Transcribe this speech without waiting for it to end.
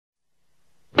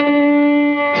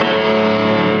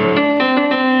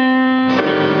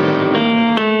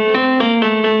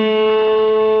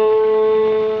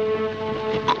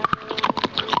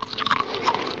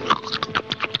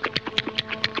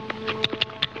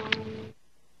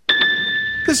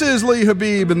This is Lee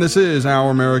Habib, and this is Our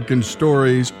American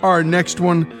Stories. Our next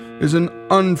one is an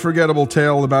unforgettable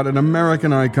tale about an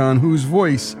American icon whose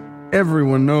voice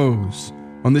everyone knows.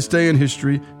 On this day in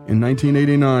history, in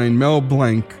 1989, Mel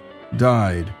Blanc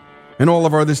died. And all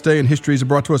of our This Day in Histories are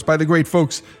brought to us by the great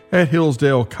folks at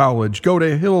Hillsdale College. Go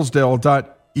to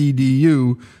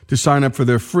hillsdale.edu to sign up for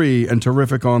their free and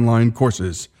terrific online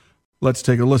courses. Let's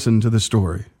take a listen to the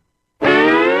story.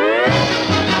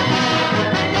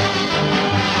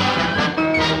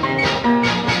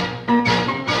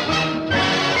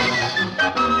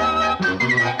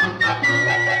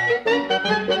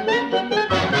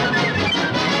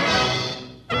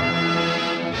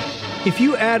 If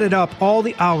you added up all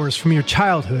the hours from your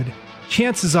childhood,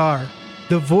 chances are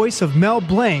the voice of Mel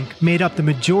Blanc made up the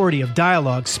majority of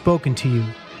dialogue spoken to you.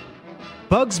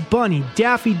 Bugs Bunny,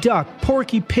 Daffy Duck,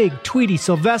 Porky Pig, Tweety,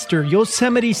 Sylvester,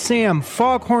 Yosemite Sam,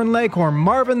 Foghorn Leghorn,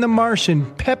 Marvin the Martian,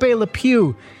 Pepe Le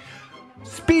Pew,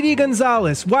 Speedy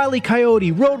Gonzales, Wile E.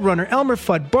 Coyote, Roadrunner, Elmer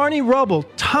Fudd, Barney Rubble,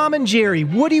 Tom and Jerry,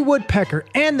 Woody Woodpecker,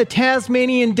 and the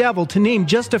Tasmanian Devil, to name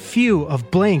just a few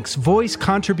of Blanc's voice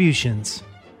contributions.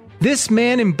 This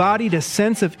man embodied a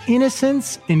sense of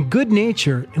innocence and good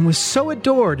nature and was so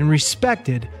adored and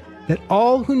respected that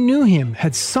all who knew him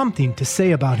had something to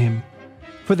say about him.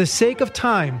 For the sake of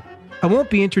time, I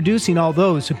won't be introducing all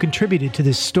those who contributed to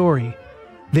this story.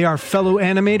 They are fellow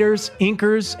animators,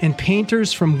 inkers, and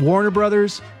painters from Warner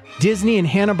Brothers, Disney and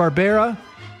Hanna-Barbera,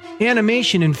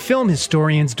 animation and film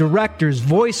historians, directors,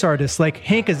 voice artists like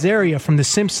Hank Azaria from The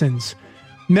Simpsons,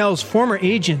 Mel's former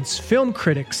agents, film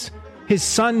critics, his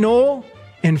son Noel,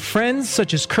 and friends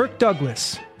such as Kirk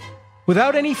Douglas.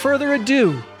 Without any further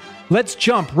ado, let's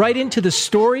jump right into the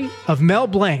story of Mel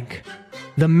Blanc,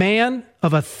 the man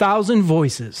of 1,000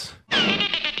 voices.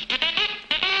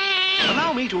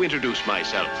 Allow me to introduce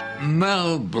myself.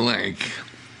 Mel Blanc.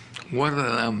 What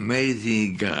an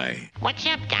amazing guy. What's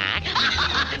up, Doc?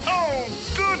 Oh,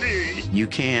 goody! You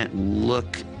can't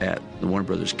look at the Warner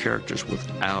Brothers characters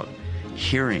without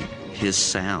hearing his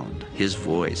sound, his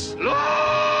voice. Launch!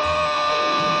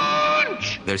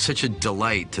 There's such a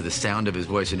delight to the sound of his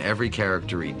voice in every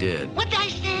character he did. What'd I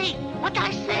say? What'd I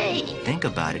say? Think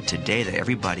about it today that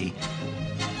everybody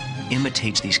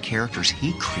imitates these characters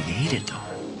he created, though.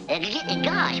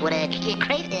 Gosh, what a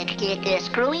crazy,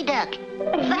 screwy duck.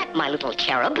 That, my little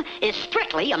cherub, is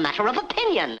strictly a matter of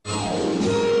opinion.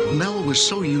 Mel was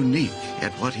so unique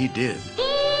at what he did.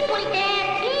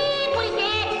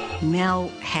 Mel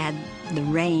had the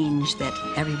range that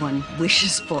everyone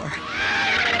wishes for.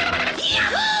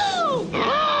 Yahoo!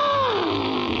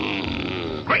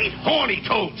 Great horny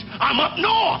toads! I'm up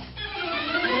north!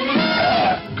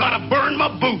 Gotta burn my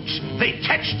boots. They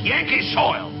touched Yankee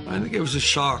soil. I think it was a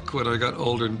shock when I got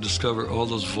older to discover all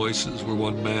those voices were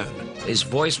one man. His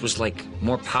voice was like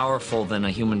more powerful than a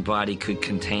human body could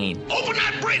contain. Open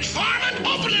that bridge, Farman!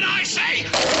 Open it, I say!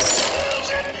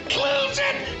 Close it! Close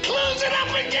it! Close it up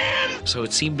again! So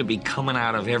it seemed to be coming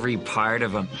out of every part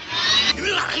of him.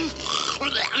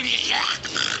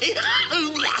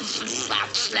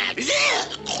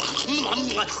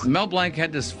 Mel Blanc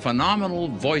had this phenomenal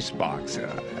voice box.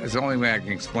 It's the only way I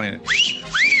can explain it.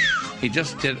 He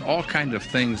just did all kinds of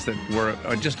things that were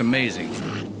just amazing.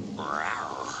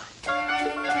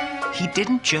 He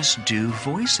didn't just do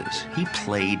voices. He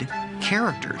played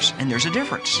characters, and there's a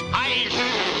difference. I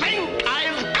think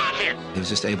I've got it! He was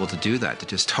just able to do that, to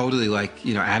just totally,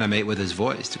 animate with his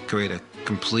voice, to create a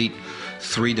complete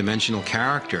three-dimensional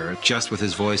character just with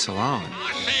his voice alone.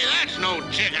 I say, that's no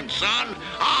chicken, son.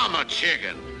 I'm a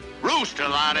chicken. Rooster,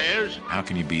 that is. How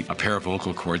can you beat a pair of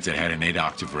vocal cords that had an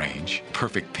 8-octave range,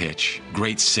 perfect pitch,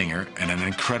 great singer, and an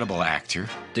incredible actor?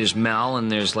 There's Mel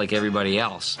and there's like everybody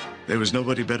else. There was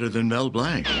nobody better than Mel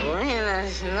Blanc.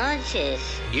 Buenas noches.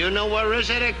 You know where is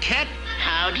it, a cat?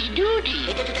 Howdy doody.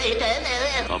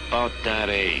 About that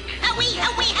age. Howee,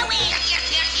 howee, howee.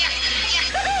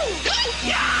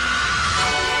 Yes.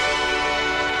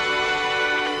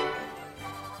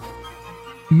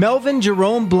 Melvin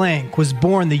Jerome Blanc was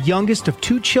born the youngest of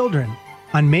two children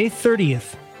on May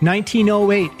 30th,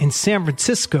 1908 in San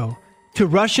Francisco to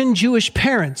Russian Jewish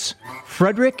parents,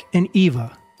 Frederick and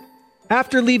Eva.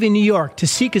 After leaving New York to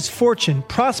seek his fortune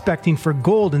prospecting for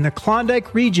gold in the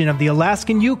Klondike region of the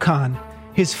Alaskan Yukon,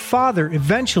 his father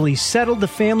eventually settled the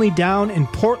family down in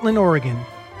Portland, Oregon.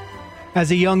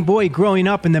 As a young boy growing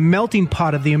up in the melting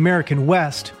pot of the American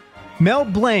West, Mel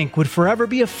Blanc would forever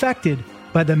be affected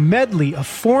by the medley of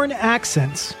foreign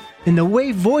accents and the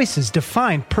way voices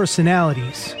define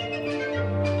personalities.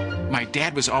 My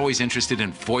Dad was always interested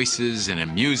in voices and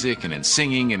in music and in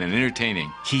singing and in entertaining.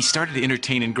 He started to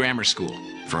entertain in grammar school.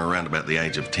 From around about the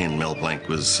age of 10, Mel Blanc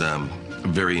was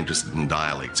very interested in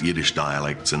dialects, Yiddish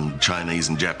dialects and Chinese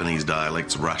and Japanese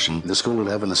dialects, Russian. The school would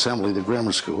have an assembly, the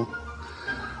grammar school.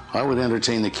 I would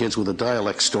entertain the kids with a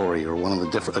dialect story or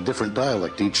a different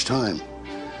dialect each time.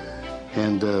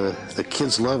 And the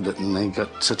kids loved it, and they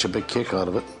got such a big kick out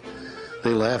of it.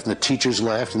 They laughed, and the teachers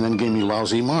laughed, and then gave me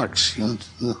lousy marks.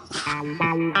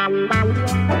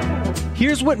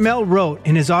 Here's what Mel wrote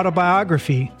in his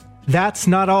autobiography, That's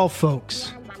Not All,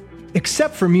 Folks.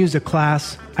 Except for music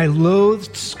class, I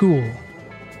loathed school.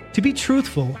 To be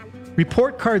truthful,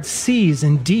 report cards C's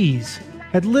and D's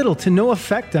had little to no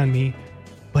effect on me,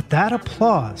 but that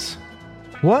applause,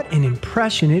 what an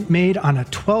impression it made on a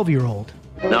 12-year-old.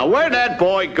 Now, where'd that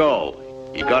boy go?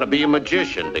 You gotta be a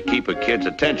magician to keep a kid's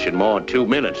attention more than 2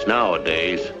 minutes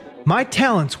nowadays. My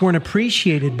talents weren't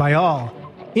appreciated by all,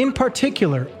 in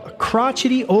particular, a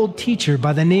crotchety old teacher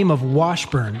by the name of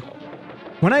Washburn.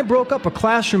 When I broke up a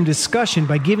classroom discussion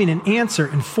by giving an answer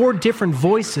in 4 different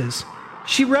voices,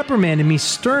 she reprimanded me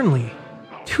sternly.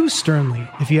 Too sternly,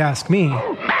 if you ask me.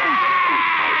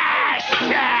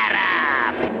 Shut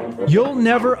up! You'll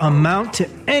never amount to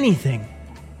anything,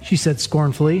 she said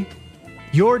scornfully.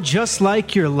 You're just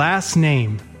like your last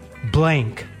name,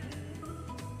 blank.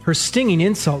 Her stinging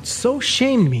insult so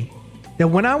shamed me that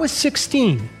when I was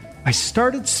 16, I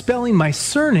started spelling my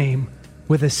surname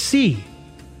with a C,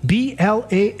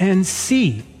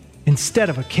 B-L-A-N-C, instead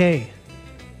of a K.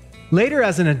 Later,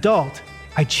 as an adult,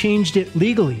 I changed it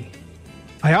legally.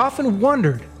 I often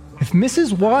wondered if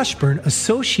Mrs. Washburn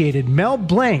associated Mel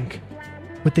Blanc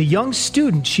with the young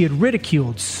student she had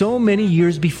ridiculed so many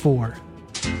years before.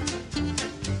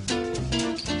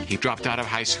 He dropped out of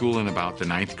high school in about the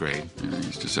 9th grade. I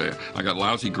used to say, I got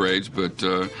lousy grades, but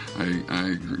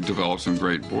I developed some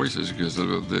great voices because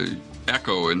of the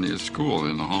echo in the school,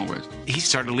 in the hallways. He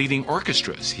started leading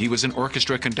orchestras. He was an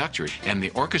orchestra conductor, and the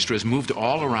orchestras moved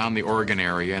all around the Oregon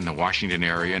area and the Washington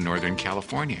area and Northern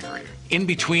California area. In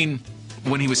between,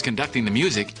 when he was conducting the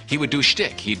music, he would do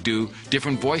shtick. He'd do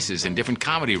different voices and different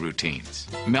comedy routines.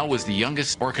 Mel was the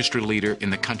youngest orchestra leader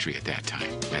in the country at that time,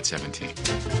 at 17.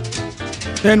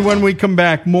 And when we come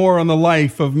back, more on the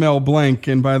life of Mel Blanc.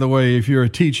 And by the way, if you're a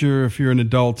teacher, if you're an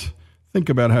adult, think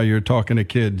about how you're talking to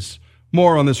kids.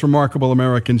 More on this remarkable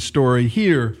American story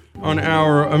here on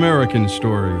Our American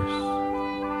Stories.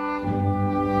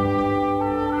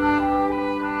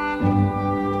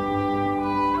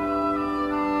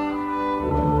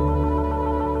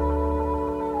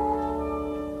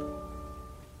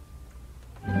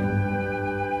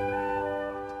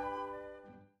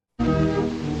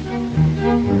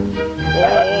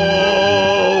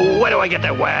 Get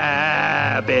that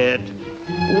wabbit.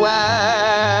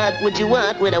 What would you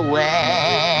want with a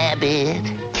wabbit?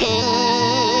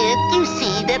 Can't you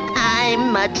see that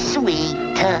I'm much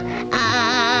sweeter?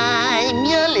 I'm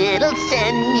your little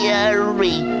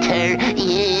senorita.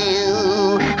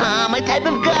 You are my type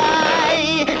of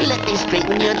guy. Let me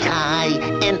straighten your tie,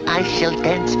 and I shall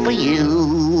dance for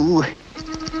you.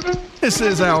 This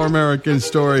is Our American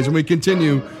Stories, and we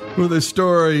continue with the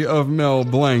story of Mel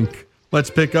Blanc. Let's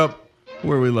pick up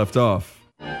where we left off.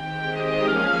 I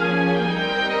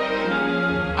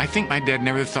think my dad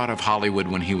never thought of Hollywood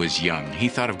when he was young. He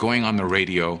thought of going on the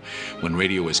radio when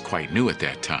radio was quite new at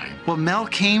that time. Well, Mel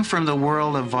came from the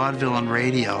world of vaudeville and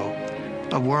radio,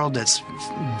 a world that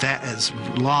has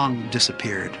long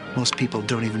disappeared. Most people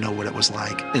don't even know what it was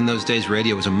like. In those days,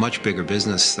 radio was a much bigger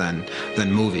business than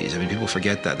movies. I mean, people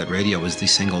forget that radio was the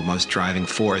single most driving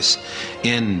force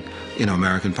in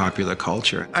American popular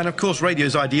culture. And of course, radio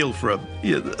is ideal for a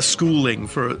schooling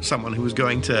for someone who was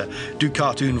going to do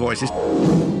cartoon voices.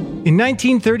 In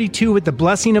 1932, with the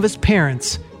blessing of his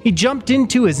parents, he jumped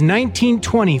into his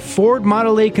 1920 Ford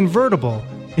Model A convertible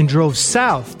and drove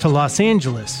south to Los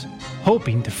Angeles,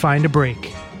 hoping to find a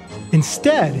break.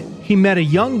 Instead, he met a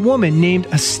young woman named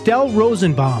Estelle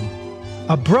Rosenbaum,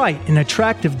 a bright and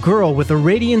attractive girl with a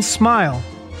radiant smile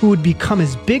who would become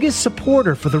his biggest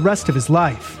supporter for the rest of his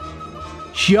life.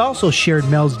 She also shared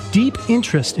Mel's deep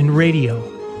interest in radio.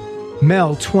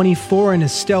 Mel, 24, and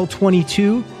Estelle,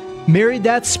 22, married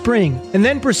that spring and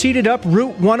then proceeded up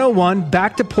Route 101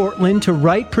 back to Portland to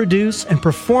write, produce, and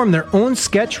perform their own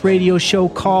sketch radio show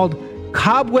called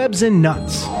Cobwebs and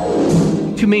Nuts.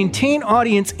 To maintain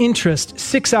audience interest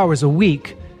 6 hours a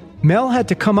week, Mel had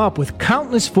to come up with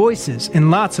countless voices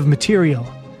and lots of material,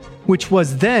 which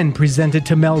was then presented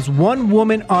to Mel's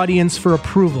one-woman audience for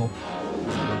approval.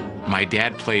 My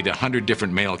dad played 100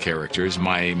 different male characters.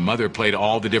 My mother played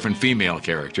all the different female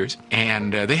characters.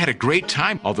 And they had a great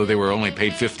time, although they were only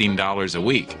paid $15 a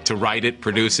week to write it,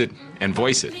 produce it, and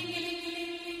voice it.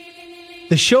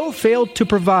 The show failed to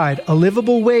provide a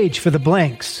livable wage for the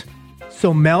Blanks,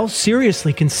 so Mel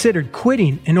seriously considered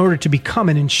quitting in order to become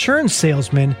an insurance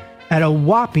salesman at a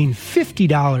whopping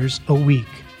 $50 a week.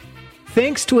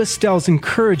 Thanks to Estelle's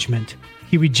encouragement,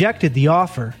 he rejected the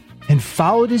offer and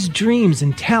followed his dreams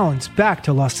and talents back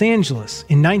to Los Angeles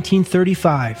in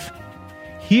 1935.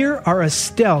 Here are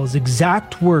Estelle's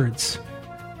exact words: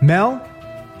 "Mel,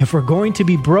 if we're going to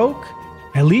be broke,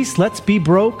 at least let's be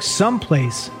broke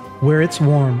someplace where it's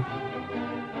warm."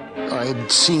 I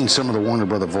had seen some of the Warner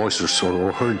Brother voices,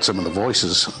 or heard some of the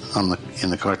voices in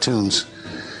the cartoons,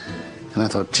 and I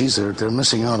thought, geez, they're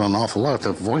missing out on an awful lot.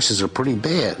 The voices are pretty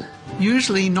bad.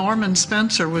 Usually Norman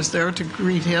Spencer was there to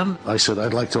greet him. I said,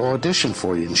 I'd like to audition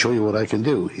for you and show you what I can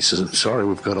do. He says, sorry,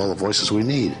 we've got all the voices we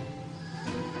need.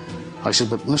 I said,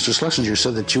 but Mr. Schlesinger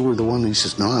said that you were the one. He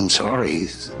says, no, I'm sorry.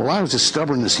 Well, I was as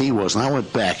stubborn as he was, and I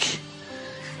went back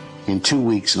in 2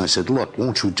 weeks, and I said, look,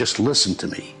 won't you just listen to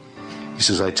me? He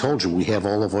says, I told you, we have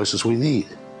all the voices we need.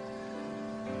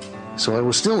 So I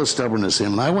was still as stubborn as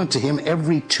him, and I went to him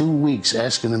every 2 weeks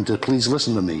asking him to please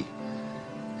listen to me.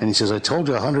 And he says, I told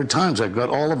you 100 times, I've got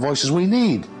all the voices we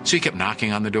need. So he kept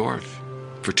knocking on the door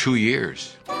for 2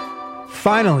 years.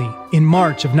 Finally, in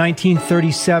March of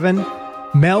 1937,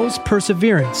 Mel's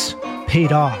perseverance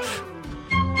paid off.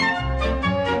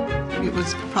 It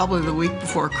was probably the week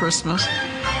before Christmas.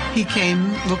 He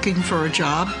came looking for a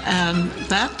job, and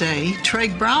that day,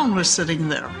 Treg Brown was sitting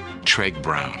there. Treg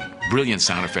Brown, brilliant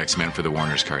sound effects man for the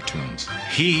Warner's cartoons.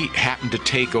 He happened to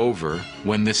take over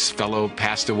when this fellow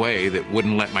passed away that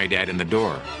wouldn't let my dad in the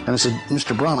door. And I said,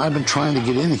 Mr. Brown, I've been trying to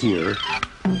get in here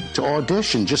to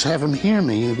audition, just have him hear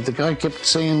me. But the guy kept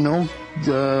saying, no,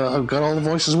 I've got all the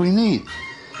voices we need.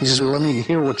 He says, well, let me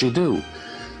hear what you do.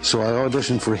 So I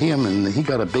auditioned for him, and he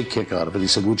got a big kick out of it. He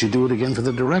said, would you do it again for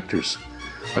the directors?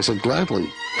 I said,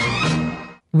 gladly.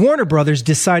 Warner Brothers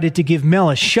decided to give Mel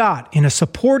a shot in a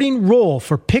supporting role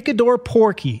for Picador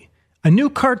Porky, a new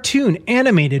cartoon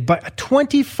animated by a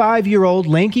 25-year-old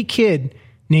lanky kid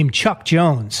named Chuck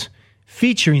Jones,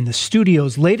 featuring the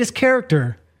studio's latest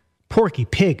character, Porky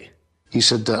Pig. He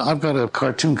said, I've got a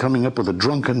cartoon coming up with a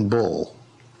drunken bull.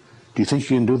 Do you think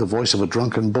you can do the voice of a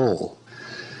drunken bull?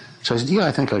 So I said, yeah,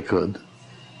 I think I could.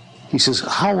 He says,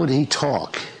 how would he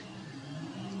talk?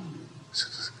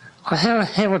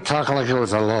 He would talk like he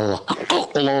was a little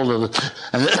older,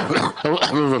 and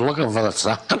we were looking for the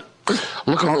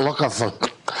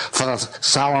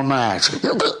sour mash.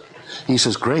 He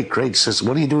says, great. He says,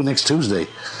 what are you doing next Tuesday?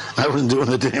 I wasn't doing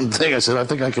the damn thing. I said, I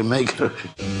think I can make it. La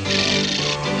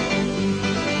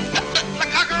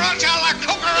cucaracha,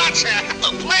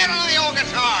 play it on the old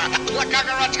guitar. La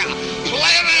cucaracha,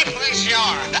 play it on the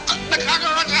shore. La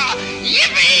cucaracha,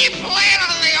 yippee, play it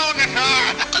on the old guitar.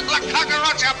 La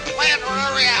cucaracha, play it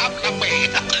wherever you happen to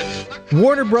be.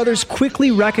 Warner Brothers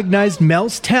quickly recognized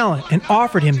Mel's talent and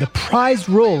offered him the prized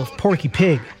role of Porky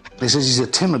Pig. He says he's a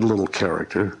timid little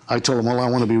character. I told him, well, I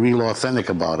want to be real authentic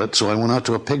about it. So I went out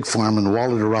to a pig farm and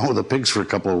wallowed around with the pigs for a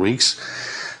couple of weeks.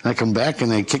 And I come back and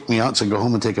they kicked me out and said, go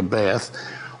home and take a bath.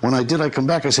 When I did, I come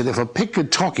back, I said, if a pig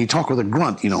could talk, he'd talk with a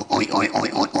grunt, you know. Oink, oink, oink,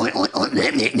 oink, oink,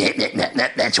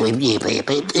 oink. That's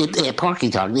what Porky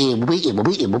talk,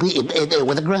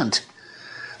 with a grunt.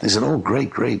 They said, oh,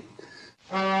 great.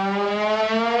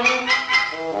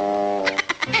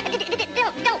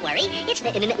 Don't worry, it's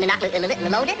not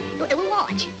loaded. We'll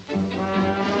watch.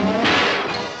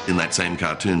 In that same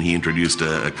cartoon, he introduced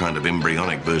a kind of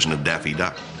embryonic version of Daffy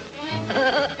Duck.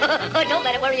 Don't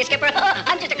let it worry you, Skipper.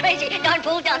 I'm just a crazy darn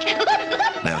fool duck.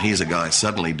 Now, here's a guy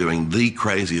suddenly doing the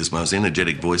craziest, most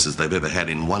energetic voices they've ever had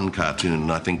in one cartoon, and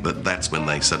I think that's when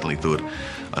they suddenly thought,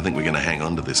 I think we're going to hang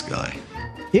on to this guy.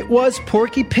 It was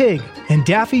Porky Pig and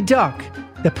Daffy Duck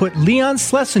that put Leon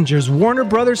Schlesinger's Warner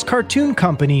Brothers Cartoon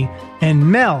Company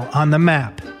and Mel on the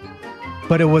map.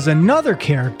 But it was another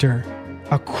character,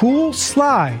 a cool,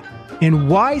 sly, and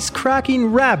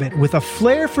wisecracking rabbit with a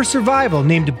flair for survival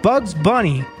named Bugs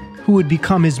Bunny, who would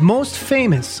become his most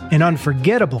famous and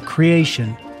unforgettable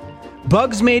creation.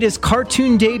 Bugs made his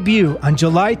cartoon debut on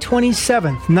July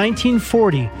 27,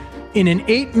 1940, in an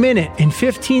 8-minute and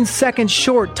 15-second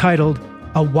short titled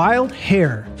A Wild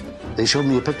Hare. They showed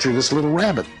me a picture of this little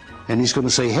rabbit, and he's going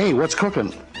to say, hey, what's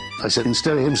cooking? I said,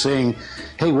 instead of him saying,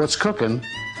 hey, what's cooking,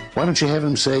 why don't you have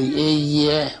him say,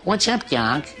 hey, what's up,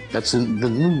 Doc? That's the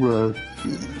new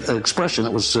expression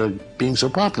that was being so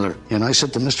popular. And I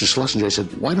said to Mr. Schlesinger, I said,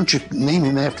 why don't you name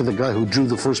him after the guy who drew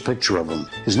the first picture of him?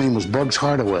 His name was Bugs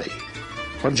Hardaway.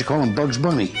 Why don't you call him Bugs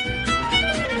Bunny?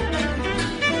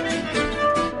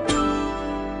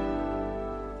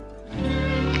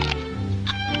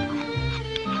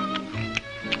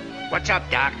 What's up,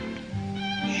 Doc?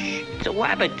 It's a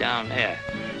wabbit down there,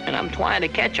 and I'm trying to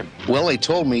catch him. Well, they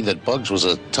told me that Bugs was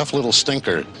a tough little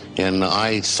stinker, and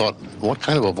I thought, what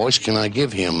kind of a voice can I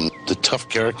give him? The tough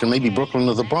character, maybe Brooklyn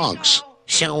or the Bronx.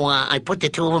 So I put the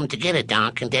two of them together,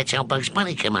 Doc, and that's how Bugs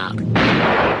Bunny came out.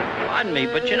 Pardon me,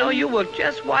 but you look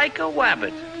just like a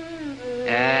wabbit.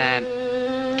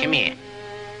 Come here.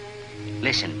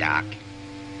 Listen, Doc.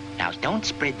 Now, don't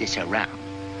spread this around.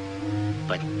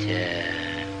 But,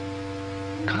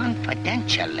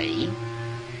 confidentially,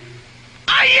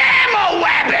 I am a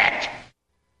wabbit!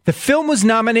 The film was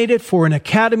nominated for an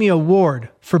Academy Award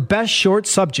for Best Short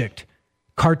Subject,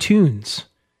 Cartoons.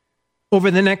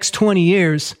 Over the next 20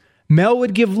 years, Mel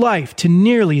would give life to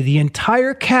nearly the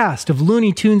entire cast of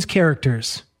Looney Tunes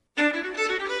characters.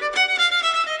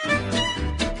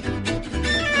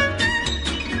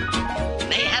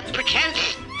 Mayhap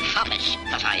perchance foppish,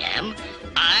 but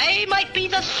I might be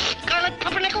the Scarlet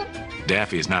Pumpernickel.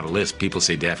 Daffy is not a lisp. People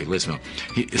say Daffy lisp. No,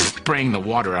 he is spraying the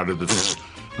water out of the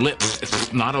lips.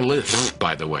 It's not a lisp,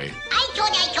 by the way. I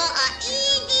thought a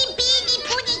itty-bitty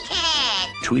putty cat.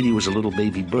 Tweety was a little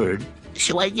baby bird.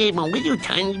 So I gave him a little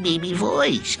tiny baby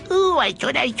voice. Ooh, I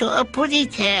thought I saw a putty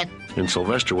cat. And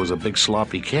Sylvester was a big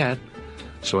sloppy cat,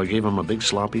 so I gave him a big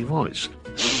sloppy voice.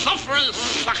 Suffering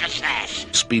succotash.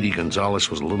 Speedy Gonzales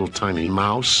was a little tiny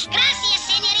mouse. Gracias,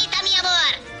 señorita, mi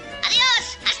amor.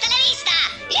 Adios, hasta la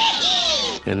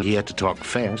vista. And he had to talk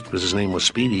fast because his name was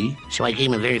Speedy. So I gave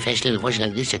him a very fast little voice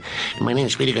like this. My name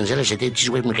is Speedy Gonzales. I did just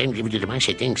wait my time to give it to the mouse,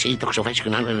 I think. See, he talks so fast you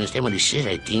can hardly understand what he says,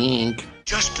 I think.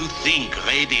 Just to think,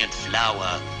 Radiant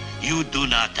Flower, you do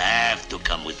not have to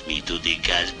come with me to the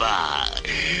Casbah.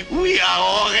 We are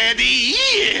already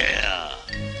here.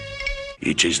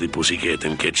 He chased the pussycat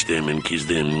and catch them and kiss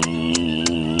them.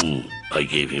 I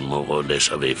gave him more or less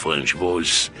of a French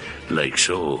voice, like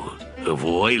so.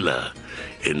 Voila.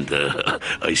 And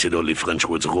I said all the French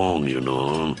words wrong,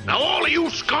 Now all of you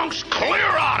skunks, clear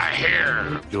out of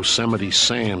here! Yosemite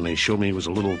Sam, they showed me he was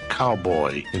a little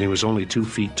cowboy, and he was only 2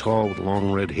 feet tall with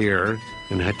long red hair,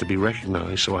 and had to be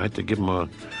recognized, so I had to give him a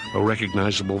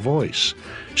recognizable voice.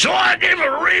 So I gave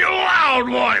a real loud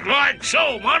voice, like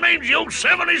so. My name's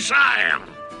Yosemite Sam.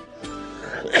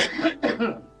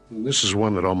 This is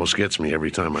one that almost gets me every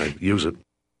time I use it.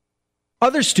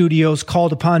 Other studios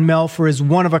called upon Mel for his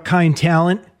one-of-a-kind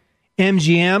talent.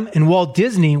 MGM and Walt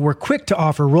Disney were quick to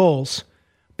offer roles.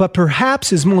 But perhaps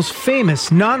his most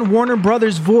famous non-Warner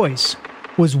Brothers voice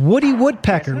was Woody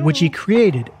Woodpecker, which he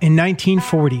created in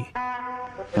 1940.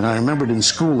 And I remembered in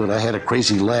school that I had a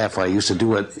crazy laugh. I used to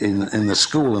do it in the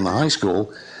school, in the high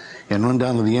school, and run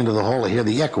down to the end of the hall to hear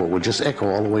the echo. It would just echo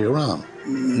all the way around.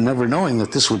 Never knowing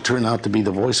that this would turn out to be the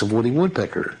voice of Woody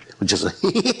Woodpecker. Just a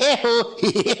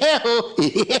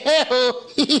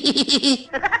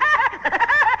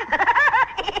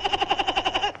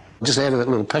just added that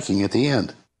little pecking at the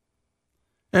end.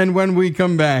 And when we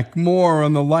come back, more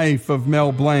on the life of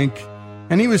Mel Blanc.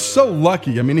 And he was so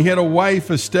lucky. I mean, he had a wife,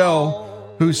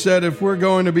 Estelle, who said, if we're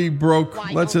going to be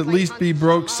broke, let's at least be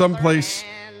broke someplace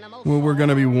where we're going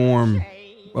to be warm.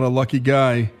 What a lucky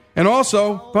guy. And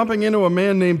also, bumping into a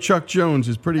man named Chuck Jones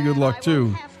is pretty good luck,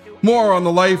 too. More on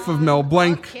the life of Mel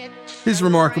Blanc, his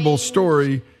remarkable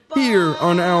story, here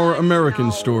on Our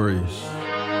American Stories.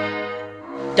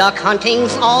 Duck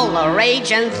hunting's all the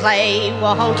rage and they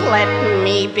won't let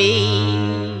me be.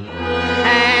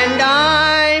 And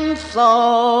I'm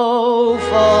so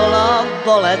full of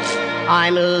bullets,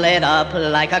 I'm lit up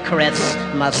like a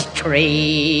Christmas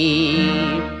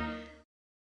tree.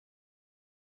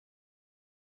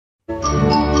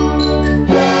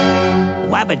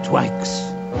 Wabbit wax.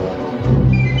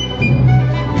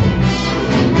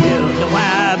 Kill the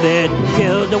wabbit,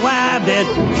 kill the wabbit,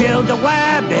 kill the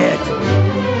wabbit.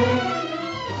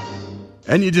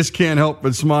 And you just can't help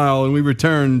but smile, and we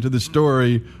return to the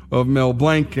story of Mel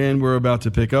Blanc, and we're about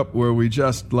to pick up where we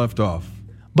just left off.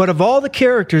 But of all the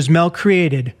characters Mel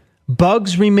created,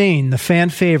 Bugs remained the fan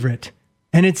favorite,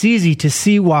 and it's easy to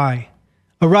see why.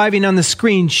 Arriving on the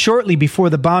screen shortly before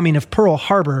the bombing of Pearl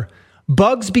Harbor,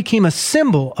 Bugs became a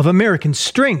symbol of American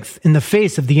strength in the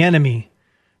face of the enemy.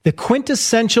 The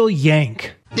quintessential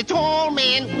Yank. The tall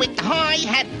man with the high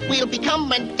hat will be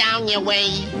coming down your way.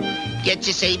 Get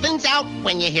your savings out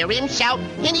when you hear him shout,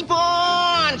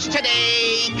 Mini-Bonds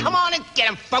today. Come on and get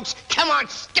him, folks. Come on,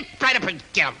 skip right up and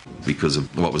get him. Because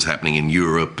of what was happening in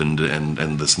Europe and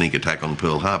the sneak attack on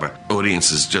Pearl Harbor,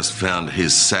 audiences just found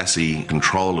his sassy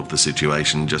control of the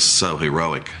situation just so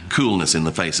heroic. Coolness in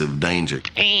the face of danger.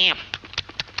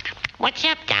 What's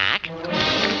up, Doc?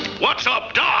 What's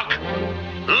up, Doc?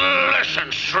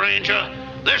 Listen, stranger.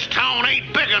 This town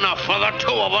ain't big enough for the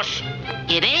two of us.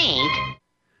 It ain't?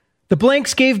 The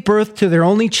Blanks gave birth to their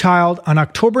only child on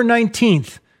October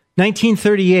 19th,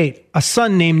 1938, a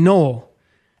son named Noel.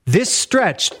 This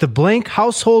stretched the Blank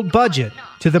household budget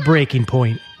to the breaking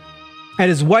point. At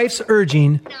his wife's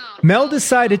urging, Mel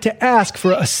decided to ask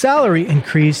for a salary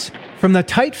increase from the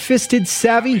tight-fisted,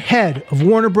 savvy head of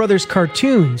Warner Brothers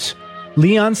Cartoons,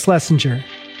 Leon Schlesinger.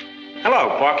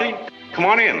 Hello, Porky. Come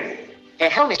on in.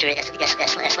 Hello, Mr.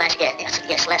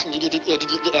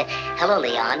 Schlesinger. Hello,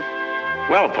 Leon.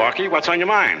 Well, Porky, what's on your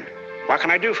mind? What can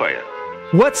I do for you?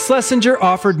 What Schlesinger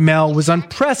offered Mel was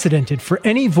unprecedented for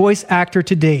any voice actor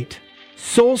to date.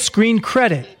 Sole screen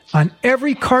credit on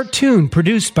every cartoon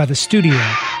produced by the studio.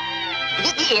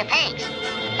 Thanks.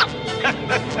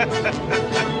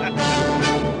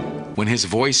 When his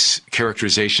voice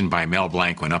characterization by Mel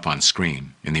Blanc went up on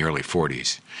screen in the early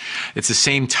 40s, it's the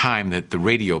same time that the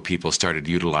radio people started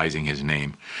utilizing his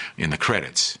name in the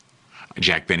credits.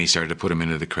 Jack Benny started to put him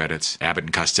into the credits. Abbott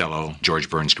and Costello, George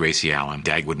Burns, Gracie Allen,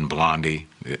 Dagwood and Blondie,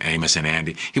 Amos and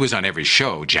Andy. He was on every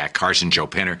show, Jack Carson, Joe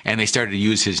Penner, and they started to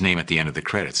use his name at the end of the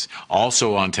credits.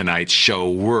 Also on tonight's show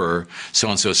were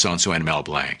so-and-so, and Mel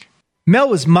Blanc. Mel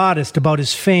was modest about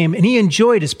his fame, and he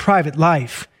enjoyed his private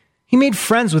life. He made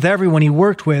friends with everyone he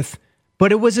worked with,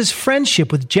 but it was his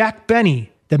friendship with Jack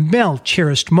Benny that Mel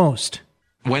cherished most.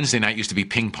 Wednesday night used to be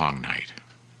ping pong night.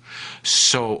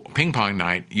 So ping pong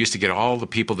night used to get all the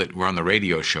people that were on the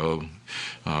radio show,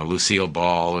 Lucille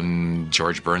Ball and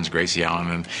George Burns, Gracie Allen,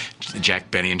 and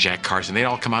Jack Benny and Jack Carson. They'd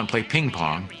all come out and play ping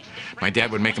pong. My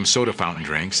dad would make them soda fountain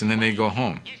drinks, and then they'd go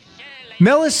home.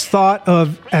 Mel is thought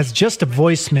of as just a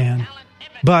voice man,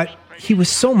 but he was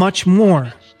so much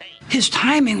more. His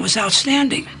timing was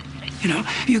outstanding. You know,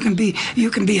 you can be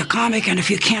a comic, and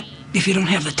if you don't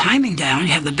have the timing down, you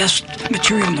have the best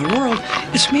material in the world,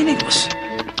 it's meaningless.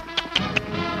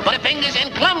 Butterfingers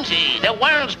and Clumsy, the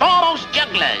world's foremost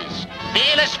jugglers.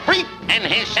 Fearless Freep and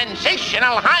his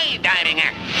sensational high diving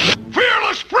act.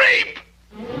 Fearless Freep!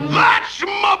 That's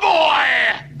my boy!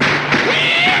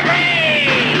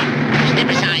 Step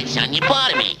aside, son. You're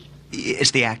part of me. It's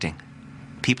the acting.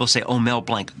 People say, oh, Mel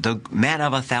Blanc, the man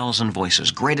of 1,000 voices,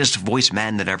 greatest voice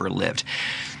man that ever lived.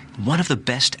 One of the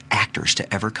best actors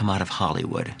to ever come out of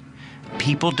Hollywood.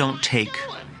 People don't take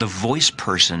the voice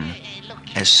person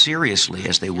as seriously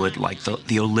as they would like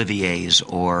the Oliviers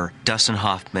or Dustin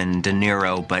Hoffman, De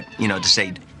Niro, but, to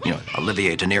say,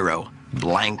 Olivier, De Niro,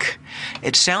 Blanc,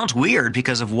 it sounds weird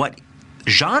because of what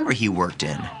genre he worked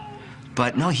in.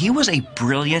 But no, he was a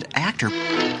brilliant actor.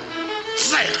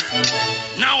 There!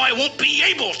 Now I won't be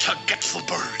able to get the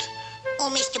bird. Oh,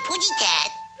 Mr. Pussycat,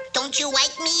 don't you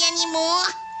like me anymore?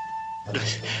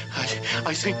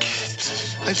 I think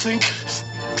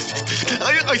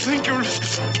you're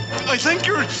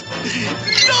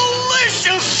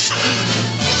delicious!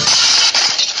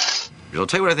 I'll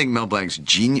tell you what I think Mel Blanc's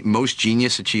most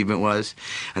genius achievement was,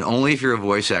 and only if you're a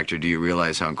voice actor do you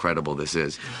realize how incredible this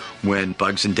is. When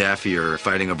Bugs and Daffy are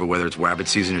fighting over whether it's rabbit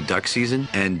season or duck season,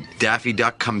 and Daffy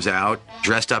Duck comes out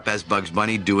dressed up as Bugs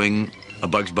Bunny doing a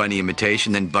Bugs Bunny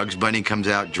imitation, then Bugs Bunny comes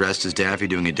out dressed as Daffy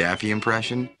doing a Daffy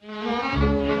impression.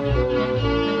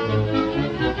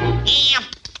 Yeah.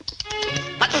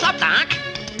 What's up, Doc?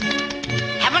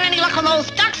 Having any luck on those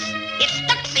ducks? It's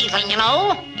duck season, you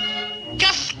know.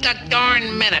 Just a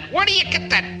darn minute. Where do you get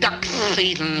that duck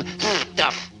season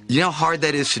stuff? You know how hard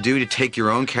that is to do, to take your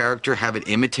own character, have it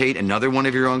imitate another one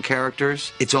of your own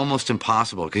characters? It's almost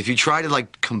impossible, because if you try to,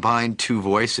 combine two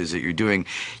voices that you're doing,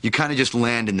 you kind of just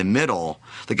land in the middle.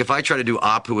 Like, if I try to do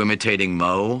Apu imitating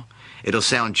Mo, it'll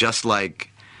sound just like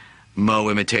Mo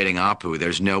imitating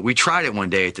Apu. We tried it one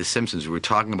day at The Simpsons. We were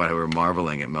talking about how we were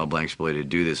marveling at Mel Blanc's ability to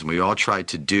do this, and we all tried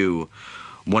to do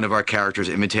one of our characters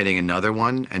imitating another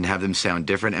one and have them sound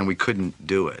different, and we couldn't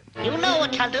do it. You know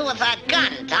what I'll do with that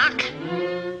gun, Doc.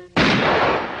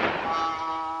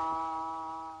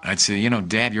 I'd say,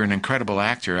 Dad, you're an incredible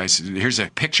actor. Here's a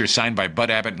picture signed by Bud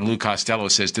Abbott and Lou Costello.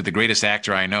 Says, to the greatest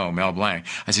actor I know, Mel Blanc.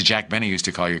 I said, Jack Benny used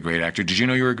to call you a great actor. Did you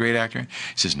know you were a great actor? He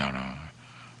says, no,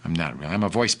 I'm not really. I'm a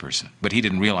voice person. But he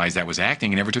didn't realize that was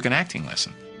acting. He never took an acting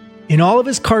lesson. In all of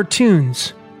his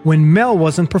cartoons, when Mel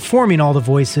wasn't performing all the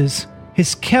voices,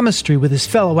 his chemistry with his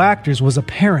fellow actors was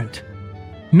apparent.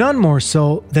 None more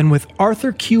so than with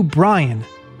Arthur Q. Bryan,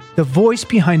 the voice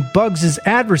behind Bugs'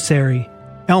 adversary,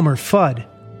 Elmer Fudd.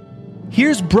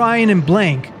 Here's Bryan and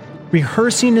Blank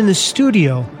rehearsing in the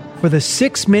studio for the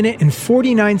 6-minute and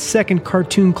 49-second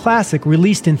cartoon classic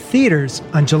released in theaters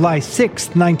on July 6,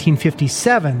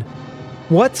 1957,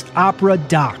 What's Opera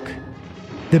Doc?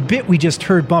 The bit we just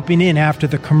heard bumping in after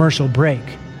the commercial break.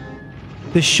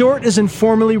 The short is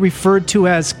informally referred to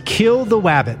as Kill the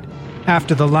Wabbit,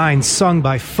 after the lines sung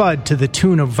by Fudd to the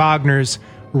tune of Wagner's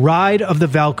Ride of the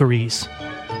Valkyries.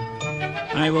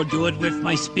 I will do it with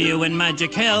my spear and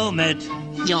magic helmet.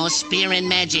 Your spear and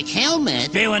magic helmet?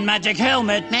 Spear and magic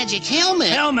helmet. Magic helmet?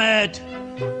 Helmet!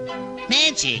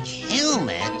 Magic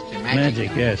helmet? Magic,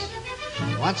 yes.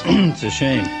 What's It's a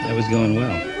shame. That was going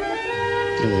well.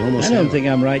 I don't think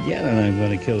I'm right yet, and I'm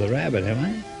going to kill the rabbit, am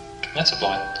I? That's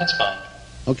fine. That's fine.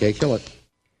 Okay, kill it.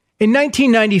 In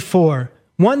 1994,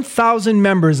 1,000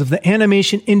 members of the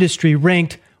animation industry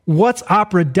ranked What's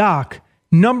Opera Doc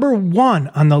number 1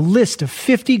 on the list of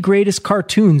 50 greatest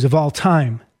cartoons of all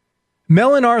time.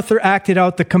 Mel and Arthur acted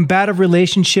out the combative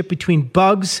relationship between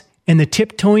Bugs and the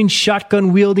tiptoeing,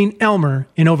 shotgun-wielding Elmer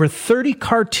in over 30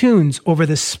 cartoons over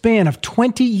the span of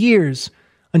 20 years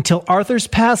until Arthur's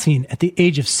passing at the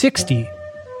age of 60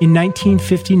 in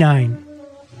 1959.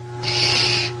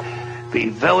 Be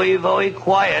very, very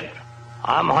quiet.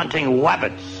 I'm hunting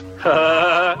wabbits.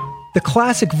 The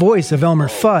classic voice of Elmer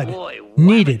Fudd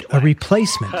needed a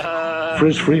replacement.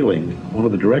 Friz Freleng, one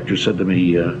of the directors, said to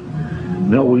me,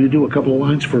 Mel, will you do a couple of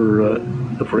lines for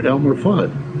Elmer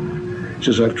Fudd? He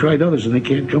says, I've tried others and they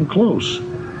can't come close.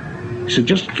 He said,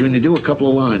 just can you do a couple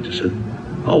of lines? I said,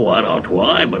 oh, I'll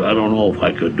try, but I don't know if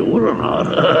I could do it or not.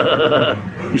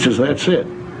 He says, that's it.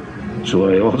 So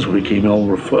I also became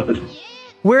Elmer Fudd.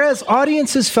 Whereas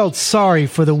audiences felt sorry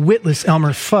for the witless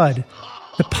Elmer Fudd,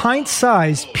 the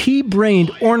pint-sized,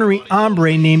 pea-brained, ornery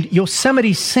hombre named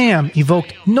Yosemite Sam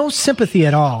evoked no sympathy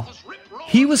at all.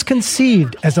 He was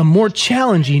conceived as a more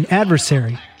challenging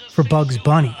adversary for Bugs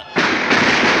Bunny.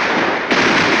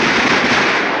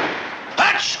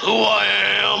 That's who I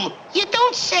am! You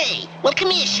don't say. Well,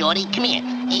 come here, Shorty, come here.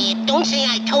 Don't say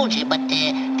I told you, but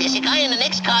there's a guy in the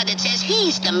next car that says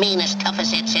he's the meanest,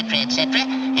 toughest, etc.,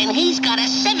 and he's got a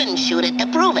 7-shooter to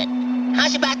prove it.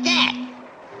 How's about that?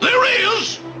 There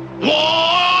is!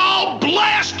 Whoa!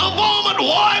 Blast the varmint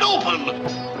wide open!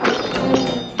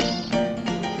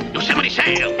 Yosemite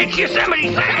Sam! It's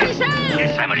Yosemite Sam!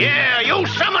 Yosemite! Yeah,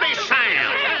 Yosemite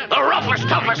Sam! The roughest,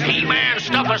 toughest, he-man,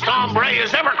 stuffest hombre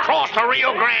has ever crossed the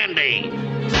Rio Grande.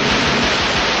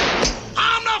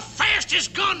 I'm the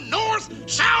fastest gun north,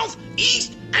 south,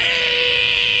 east,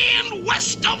 and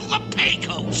west of the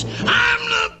Pecos. I'm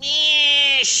the...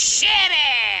 Yeah, shut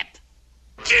up!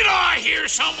 Did I hear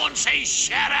someone say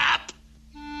shut up?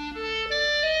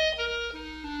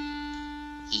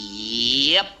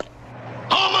 Yep.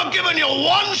 I'm giving you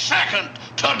 1 second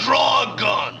to draw a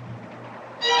gun.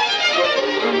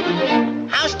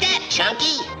 How's that,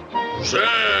 Chunky?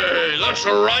 Say, that's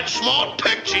a right smart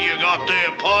picture you got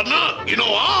there, partner. You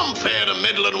know, I'm fair to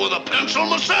middling with a pencil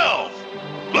myself.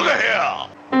 Look at here.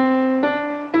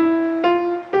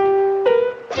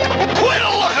 Quit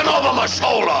looking over my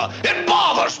shoulder. It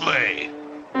bothers me.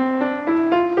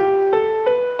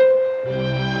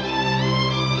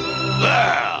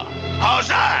 There. How's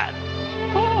that?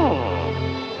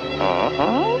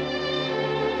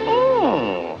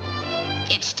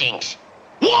 It stinks.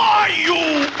 Why,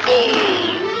 you fool!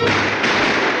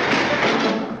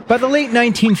 By the late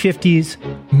 1950s,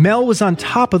 Mel was on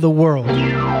top of the world.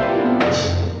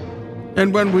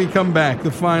 And when we come back,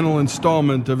 the final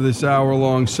installment of this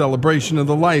hour-long celebration of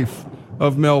the life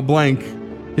of Mel Blanc,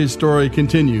 his story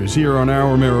continues here on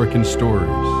Our American Stories.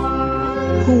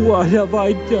 What have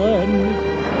I done?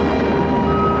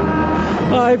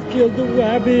 I've killed the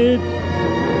rabbit.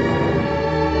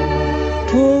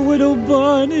 Poor widow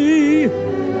Bunny.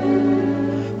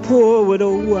 Poor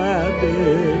widow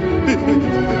rabbit.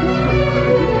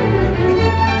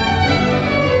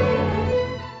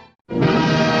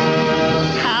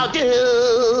 How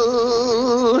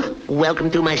do? Welcome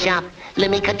to my shop. Let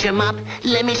me cut your mop.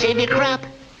 Let me save your crop.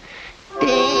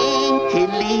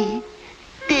 Daintily,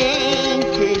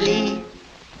 daintily.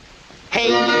 Hey,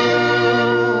 you.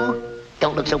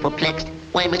 Don't look so perplexed.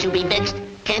 Why must you be vexed?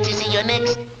 Can't you see you're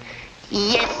next?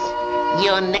 Yes,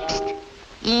 you're next.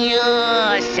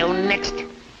 You're so next.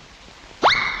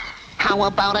 How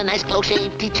about a nice close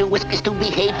shave? Teach your whiskers to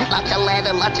behave. Lots of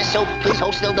lather, lots of soap. Please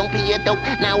hold still, don't be a dope.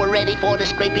 Now we're ready for the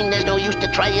scraping. There's no use to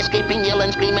try escaping. Yell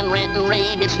and scream and rant and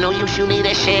rave. It's no use, you need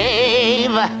a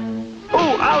shave.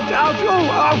 Oh, ouch, ouch,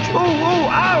 oh, ouch, oh,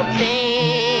 ouch.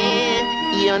 Then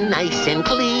you're nice and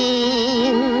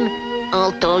clean.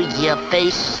 Although your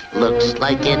face looks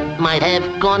like it might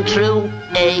have gone through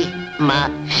a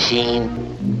machine.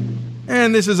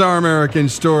 And this is Our American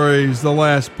Stories, the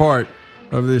last part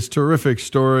of this terrific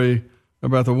story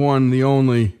about the one, the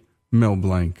only Mel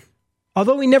Blanc.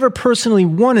 Although he never personally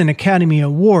won an Academy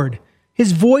Award,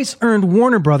 his voice earned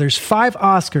Warner Brothers 5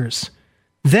 Oscars.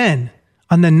 Then,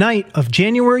 on the night of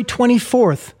January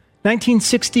 24th,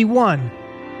 1961,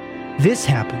 this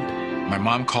happened. My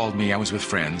mom called me. I was with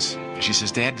friends. She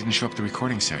says, Dad didn't show up at the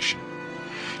recording session.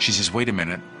 She says, wait a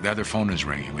minute. The other phone is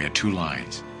ringing. We had 2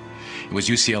 lines. It was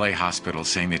UCLA Hospital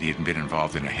saying that he had been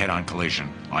involved in a head-on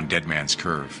collision on Dead Man's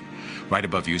Curve, right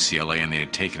above UCLA, and they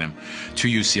had taken him to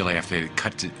UCLA after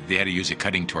they had to use a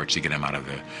cutting torch to get him out of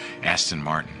the Aston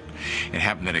Martin. It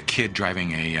happened that a kid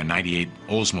driving a 98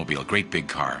 Oldsmobile, a great big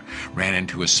car, ran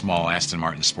into a small Aston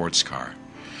Martin sports car,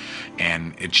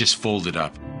 and it just folded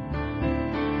up.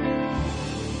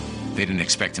 They didn't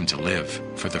expect him to live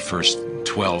for the first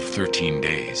 12, 13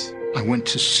 days. I went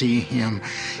to see him,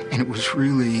 and it was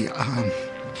really,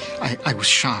 I was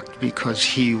shocked because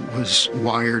he was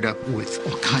wired up with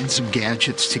all kinds of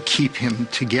gadgets to keep him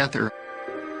together.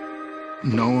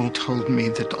 Noel told me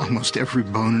that almost every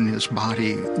bone in his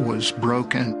body was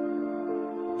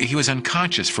broken. He was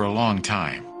unconscious for a long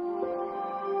time.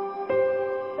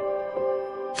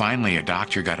 Finally, a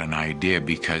doctor got an idea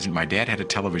because my dad had a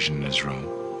television in his room,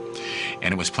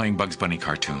 and it was playing Bugs Bunny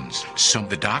cartoons. So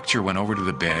the doctor went over to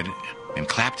the bed and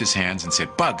clapped his hands and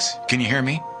said, Bugs, can you hear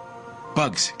me?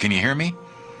 Bugs, can you hear me?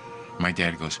 My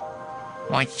dad goes,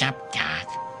 what's up, Doc?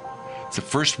 The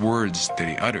first words that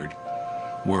he uttered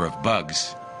were of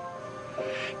Bugs.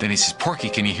 Then he says, Porky,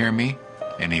 can you hear me?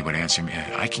 And he would answer me,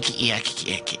 I can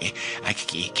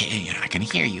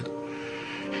hear you.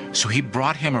 So he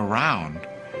brought him around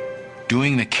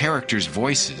doing the characters'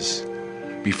 voices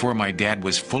before my dad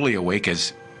was fully awake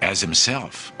as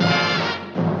himself.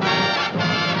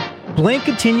 Blanc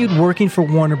continued working for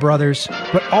Warner Brothers,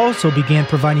 but also began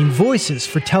providing voices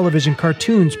for television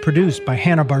cartoons produced by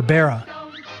Hanna-Barbera.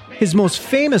 His most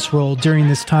famous role during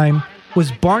this time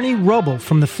was Barney Rubble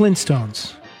from the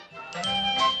Flintstones.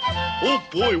 Oh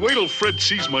boy, wait till Fred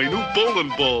sees my new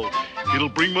bowling ball. It'll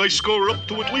bring my score up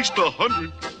to at least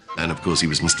 100. And of course he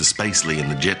was Mr. Spacely in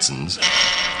the Jetsons.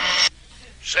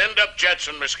 Send up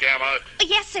Jetson, Miss Gamma.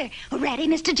 Yes, sir. Ready,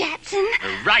 Mr. Jetson?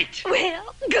 Right.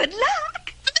 Well, good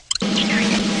luck.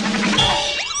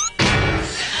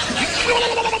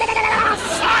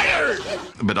 Fired!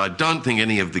 But I don't think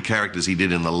any of the characters he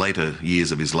did in the later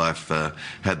years of his life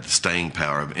had the staying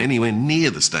power of, anywhere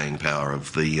near the staying power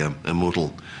of the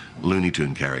immortal Looney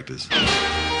Tune characters.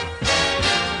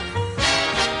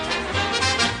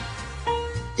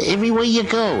 Everywhere you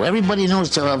go, everybody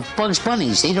knows Bugs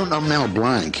Bunnies. They don't know Mel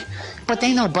Blanc. But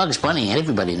they know Bugs Bunny, and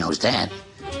everybody knows that.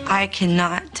 I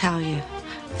cannot tell you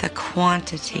the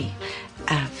quantity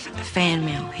of fan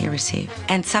mail he received.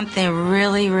 And something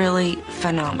really, really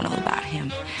phenomenal about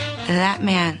him. That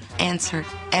man answered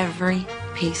every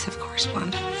piece of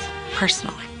correspondence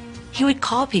personally. He would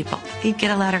call people. He'd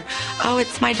get a letter. Oh,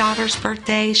 it's my daughter's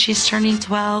birthday. She's turning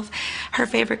 12. Her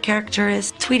favorite character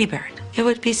is Tweety Bird. It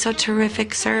would be so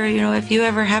terrific, sir. You know, if you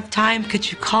ever have time,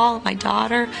 could you call my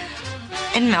daughter?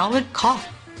 And Mel would call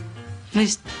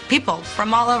these people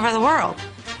from all over the world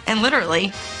and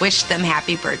literally wish them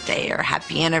happy birthday or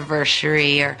happy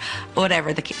anniversary or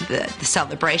whatever the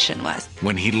celebration was.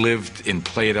 When he lived in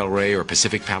Playa del Rey or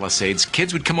Pacific Palisades,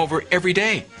 kids would come over every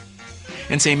day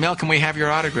and say, Mel, can we have your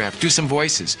autograph? Do some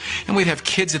voices. And we'd have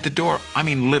kids at the door. I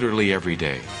mean, literally every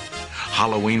day.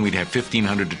 Halloween, we'd have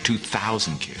 1,500 to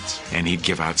 2,000 kids. And he'd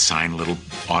give out signed little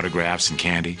autographs and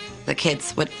candy. The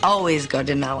kids would always go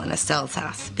to Mel and Estelle's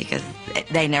house because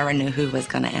they never knew who was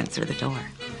going to answer the door.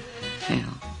 You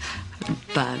know,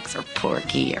 Bugs or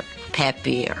Porky or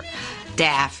Peppy or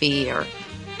Daffy or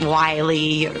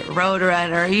Wiley or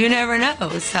Roadrunner. You never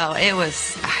know. So it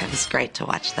was great to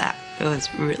watch that. It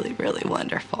was really, really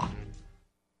wonderful.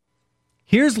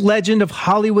 Here's legend of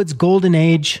Hollywood's golden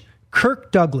age,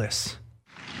 Kirk Douglas.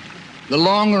 The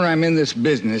longer I'm in this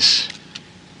business,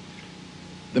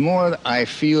 the more I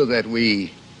feel that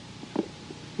we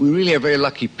really are very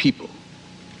lucky people.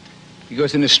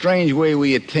 Because in a strange way,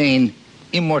 we attain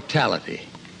immortality.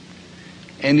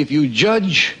 And if you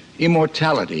judge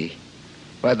immortality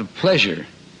by the pleasure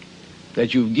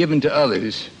that you've given to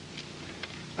others,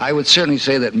 I would certainly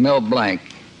say that Mel Blanc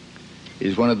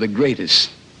is one of the greatest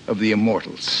of the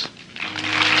immortals.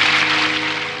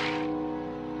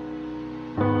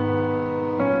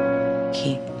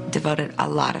 He devoted a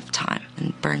lot of time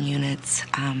in burn units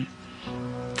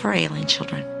for alien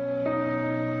children.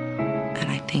 And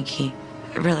I think he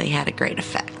really had a great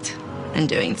effect in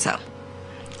doing so.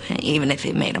 Even if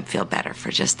it made him feel better for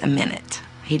just a minute,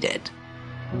 he did.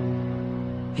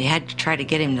 We had to try to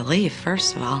get him to leave,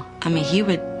 first of all. I mean, he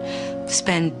would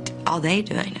spend all day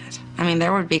doing it. I mean,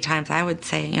 there would be times I would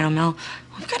say, you know, Mel,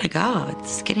 we've got to go.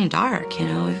 It's getting dark, you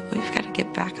know. We've got to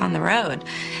get back on the road.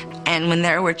 And when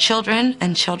there were children,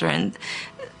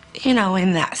 you know,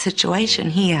 in that situation,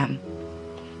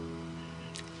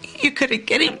 you couldn't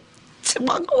get him to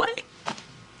walk away.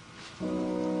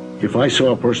 If I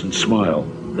saw a person smile,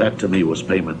 that to me was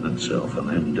payment in itself.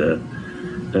 And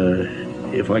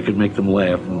if I could make them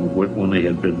laugh when they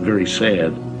had been very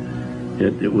sad,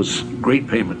 it was great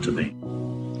payment to me.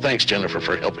 Thanks, Jennifer,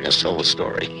 for helping us tell the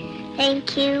story.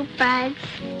 Thank you, Bugs.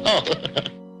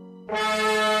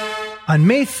 On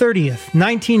May 30th,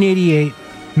 1988,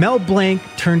 Mel Blanc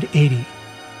turned 80.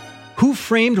 Who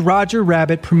Framed Roger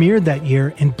Rabbit premiered that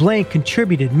year, and Blanc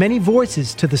contributed many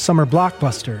voices to the summer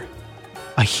blockbuster.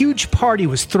 A huge party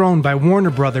was thrown by Warner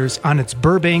Brothers on its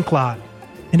Burbank lot.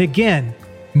 And again,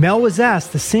 Mel was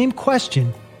asked the same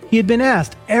question he had been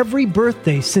asked every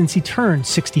birthday since he turned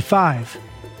 65.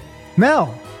 Mel,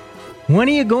 when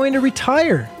are you going to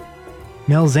retire?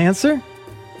 Mel's answer?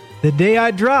 The day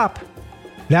I drop.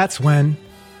 That's when.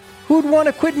 Who'd want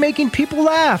to quit making people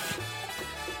laugh?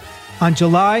 On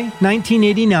July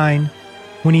 1989,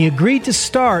 when he agreed to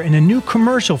star in a new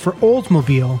commercial for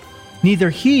Oldsmobile, neither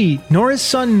he nor his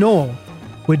son Noel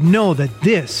would know that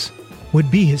this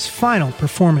would be his final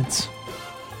performance.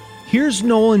 Here's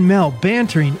Noel and Mel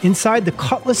bantering inside the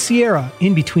Cutlass Sierra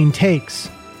in between takes.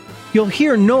 You'll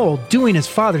hear Noel doing his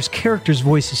father's characters'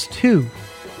 voices too.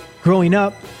 Growing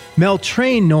up, Mel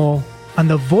trained Noel on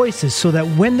the voices so that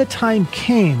when the time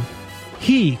came,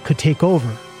 he could take over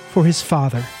for his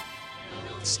father.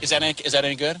 Is that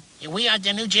any good? We are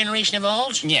the new generation of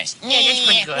olds? Yes. Yeah, that's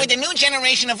pretty good. We're the new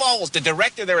generation of olds. The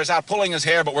director there is out pulling his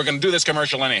hair, but we're going to do this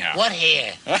commercial anyhow. What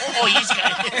hair? He's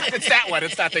got... It's that one.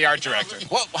 It's not the art director.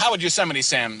 Well, how would Yosemite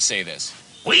Sam say this?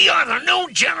 We are the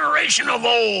new generation of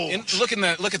olds. Look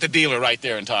at the dealer right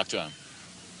there and talk to him.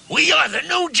 We are the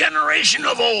new generation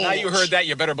of olds. Now you heard that,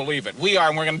 you better believe it. We are,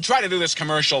 and we're going to try to do this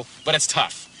commercial, but it's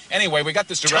tough. Anyway, we got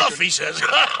this director... Tough, he says.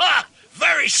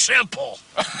 Very simple.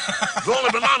 We've only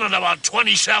been on it about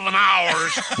 27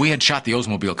 hours. We had shot the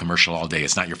Oldsmobile commercial all day.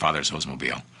 It's not your father's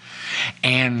Oldsmobile.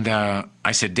 And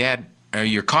I said, Dad,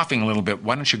 you're coughing a little bit.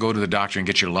 Why don't you go to the doctor and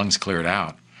get your lungs cleared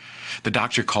out? The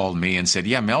doctor called me and said,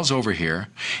 yeah, Mel's over here.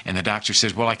 And the doctor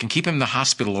says, well, I can keep him in the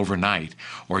hospital overnight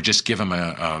or just give him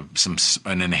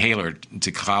an inhaler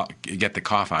to get the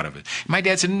cough out of it. My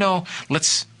dad said, no,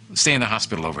 let's stay in the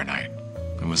hospital overnight.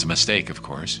 It was a mistake, of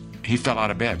course. He fell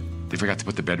out of bed. They forgot to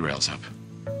put the bed rails up.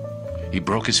 He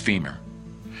broke his femur,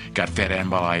 got fed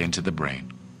emboli into the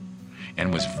brain,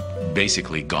 and was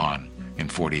basically gone in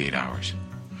 48 hours.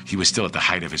 He was still at the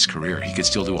height of his career. He could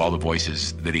still do all the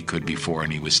voices that he could before,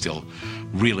 and he was still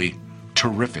really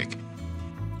terrific.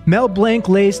 Mel Blanc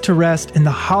lays to rest in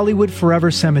the Hollywood Forever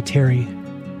Cemetery.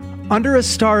 Under a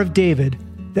Star of David,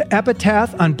 the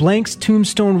epitaph on Blanc's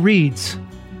tombstone reads,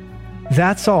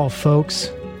 "That's all, folks."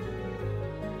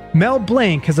 Mel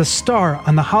Blanc has a star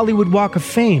on the Hollywood Walk of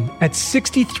Fame at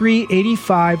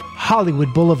 6385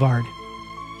 Hollywood Boulevard.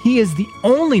 He is the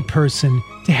only person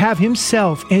to have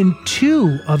himself and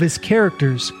two of his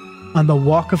characters on the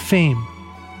Walk of Fame,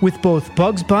 with both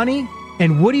Bugs Bunny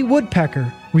and Woody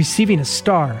Woodpecker receiving a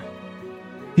star.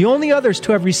 The only others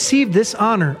to have received this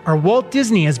honor are Walt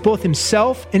Disney as both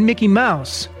himself and Mickey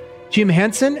Mouse, Jim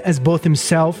Henson as both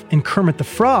himself and Kermit the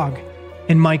Frog,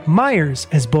 and Mike Myers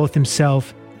as both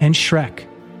himself and Shrek.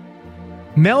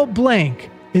 Mel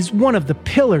Blanc is one of the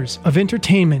pillars of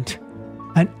entertainment,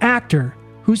 an actor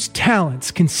whose talents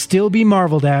can still be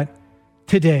marveled at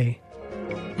today.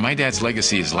 My dad's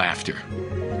legacy is laughter.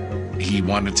 He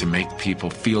wanted to make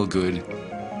people feel good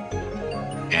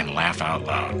and laugh out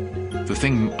loud. The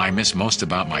thing I miss most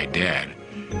about my dad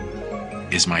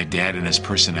is my dad and his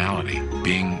personality,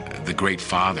 being the great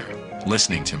father,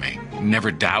 listening to me,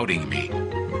 never doubting me,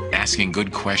 asking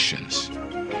good questions,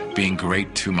 being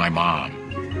great to my mom.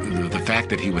 The fact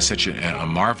that he was such a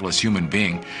marvelous human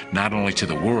being, not only to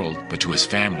the world, but to his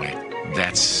family,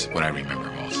 that's what I remember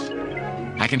most.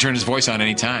 I can turn his voice on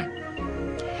any time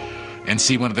and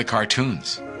see one of the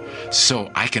cartoons. So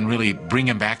I can really bring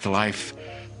him back to life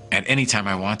at any time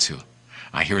I want to.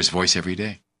 I hear his voice every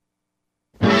day.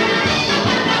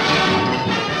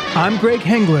 I'm Greg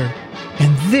Hengler,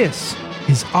 and this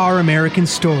is Our American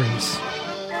Stories.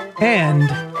 And...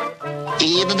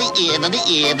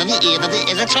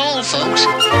 That's all, folks.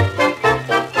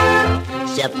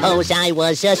 Suppose I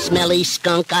was a smelly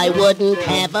skunk, I wouldn't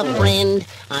have a friend.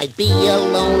 I'd be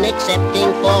alone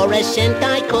excepting for a cent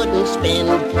I couldn't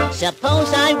spend.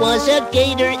 Suppose I was a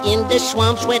gator in the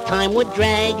swamps where time would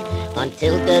drag,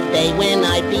 until the day when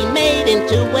I'd be made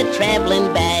into a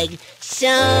traveling bag. So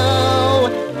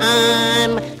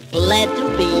I'm glad to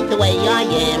be the way I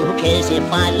am. Who cares if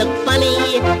I look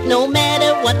funny? No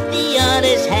matter what the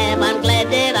others have, I'm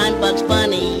glad that I'm Bugs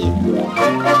Bunny.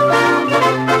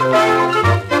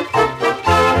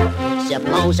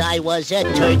 Suppose I was a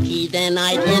turkey, then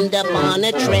I'd end up on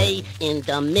a tray in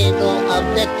the middle of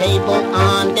the table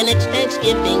on the next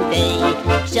Thanksgiving Day.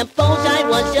 Suppose I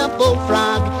was a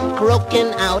bullfrog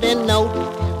croaking out a note,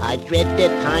 I'd dread the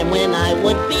time when I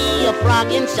would be a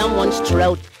frog in someone's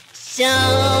throat. So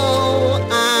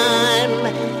I'm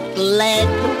glad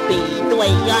to be the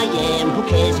way I am. Who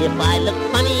cares if I look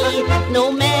funny? No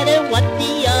matter what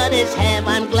the others have,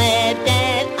 I'm glad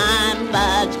that I'm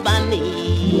Bugs Bunny.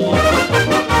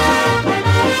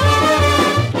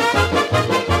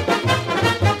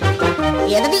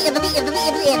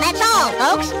 That's all,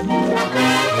 folks.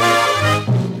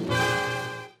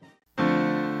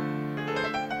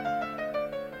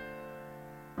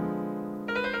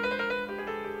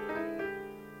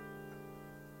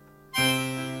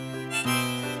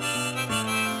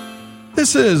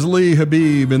 This is Lee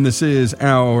Habib, and this is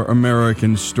Our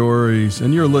American Stories,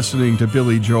 and you're listening to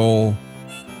Billy Joel.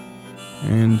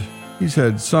 And he's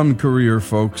had some career,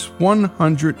 folks.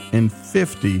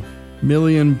 150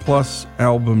 million plus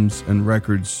albums and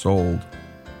records sold.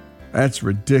 That's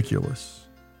ridiculous.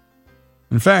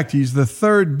 In fact, he's the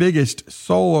third biggest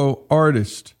solo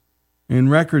artist in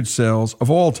record sales of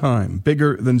all time,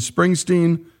 bigger than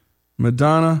Springsteen,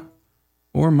 Madonna,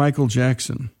 or Michael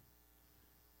Jackson.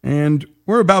 And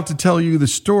we're about to tell you the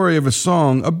story of a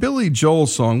song, a Billy Joel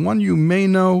song, one you may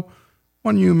know,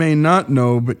 one you may not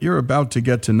know, but you're about to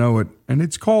get to know it, and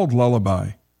it's called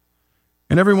Lullaby.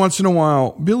 And every once in a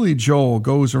while, Billy Joel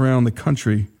goes around the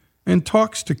country and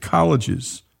talks to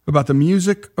colleges about the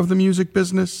music of the music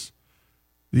business,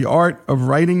 the art of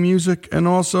writing music, and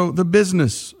also the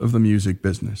business of the music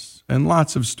business, and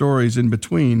lots of stories in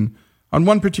between. On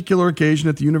one particular occasion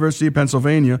at the University of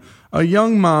Pennsylvania, a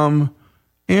young mom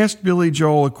asked Billy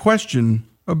Joel a question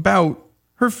about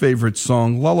her favorite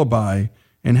song, Lullaby,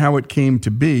 and how it came to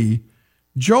be.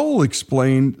 Joel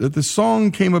explained that the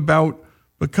song came about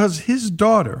because his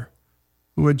daughter,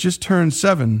 who had just turned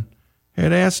 7,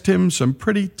 had asked him some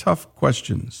pretty tough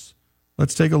questions.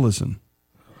 Let's take a listen.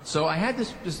 So I had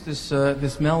this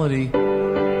melody,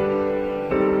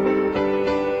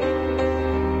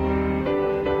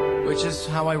 which is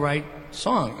how I write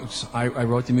songs. I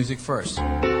wrote the music first.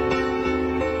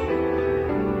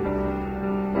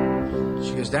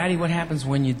 She goes, "Daddy, what happens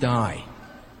when you die?"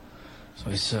 So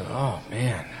I said, "Oh,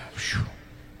 man. Whew.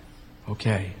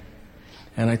 Okay."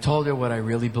 And I told her what I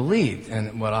really believed.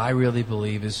 And what I really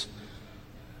believe is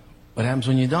what happens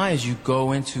when you die is you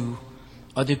go into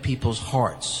other people's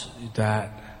hearts, that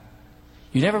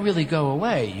you never really go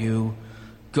away. You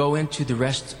go into the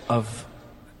rest of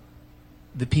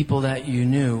the people that you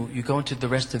knew. You go into the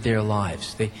rest of their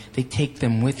lives. They take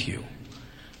them with you.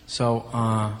 So,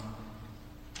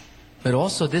 but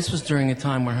also this was during a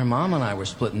time where her mom and I were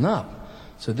splitting up.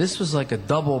 So this was like a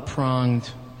double-pronged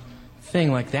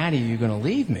thing, like, "Daddy, you're going to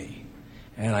leave me."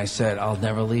 And I said, "I'll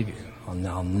never leave you. I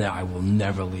will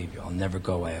never leave you. I'll never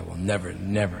go away. I will never,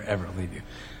 ever leave you."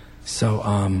 So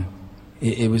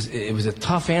it was a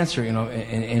tough answer,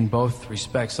 in both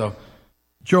respects. So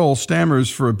Joel stammers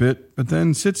for a bit, but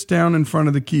then sits down in front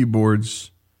of the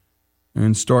keyboards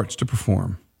and starts to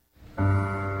perform.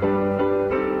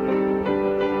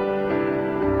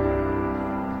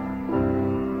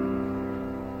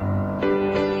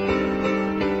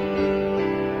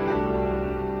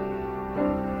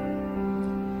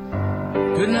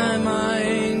 good night, my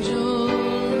angel.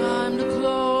 Time to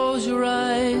close your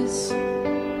eyes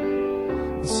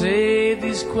and save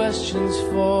these questions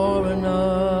for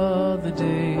another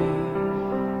day.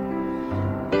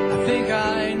 I think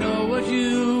I know what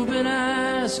you've been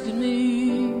asking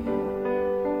me.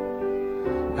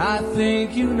 I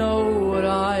think you know what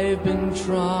I've been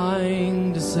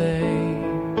trying to say.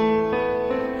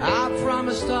 I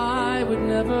promised I would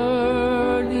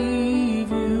never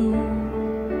leave you,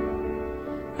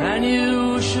 and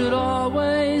you should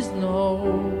always know,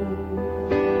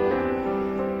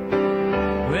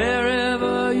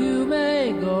 wherever you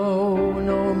may go,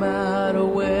 no matter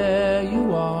where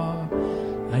you are,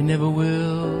 I never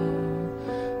will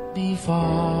be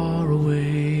far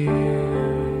away.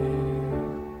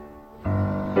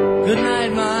 Good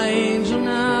night, my angel,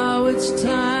 now it's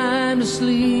time to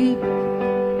sleep.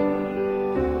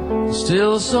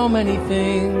 Still so many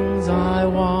things I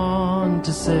want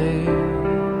to say.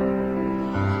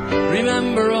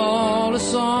 Remember all the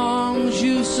songs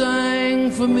you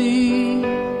sang for me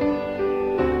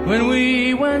when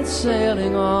we went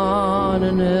sailing on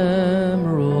an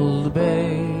emerald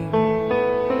bay.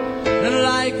 And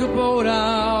like a boat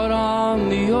out on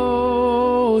the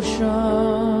ocean,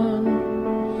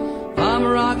 I'm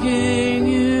rocking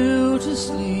you to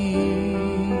sleep.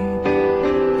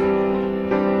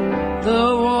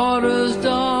 The water's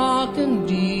dark and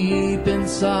deep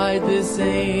inside this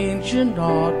ancient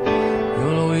heart.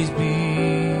 You'll always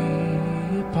be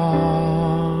a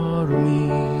part of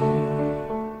me.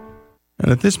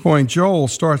 And at this point, Joel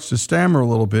starts to stammer a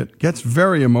little bit, gets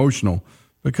very emotional,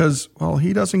 because, well,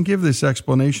 he doesn't give this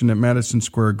explanation at Madison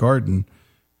Square Garden.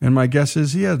 And my guess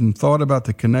is he hadn't thought about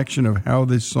the connection of how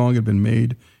this song had been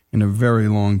made in a very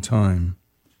long time.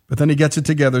 But then he gets it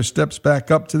together, steps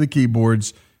back up to the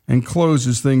keyboards, and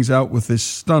closes things out with this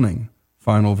stunning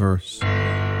final verse.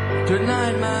 Good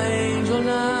night, my angel,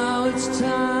 now it's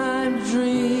time to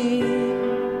dream.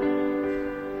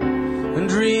 And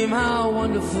dream how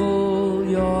wonderful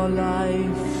your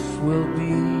life will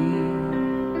be.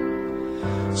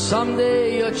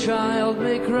 Someday your child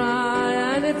may cry,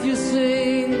 and if you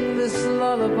sing this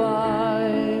lullaby,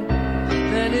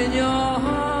 then in your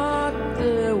heart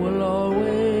there will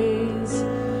always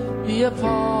be a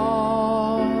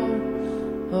part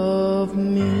of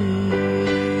me.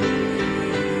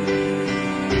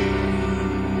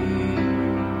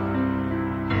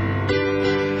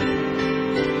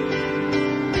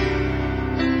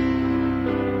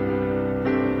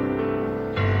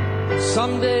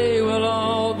 Someday we'll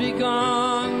all be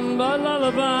gone, but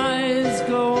lullabies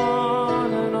go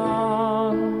on and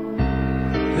on.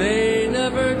 They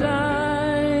never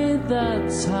die,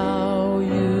 that's how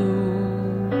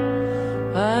you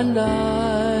and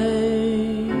I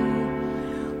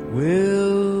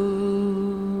will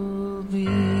be.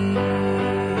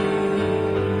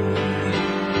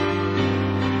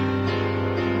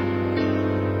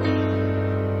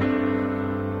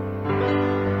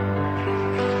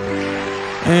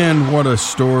 And what a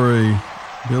story.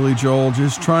 Billy Joel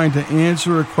just trying to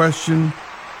answer a question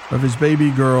of his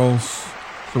baby girl's.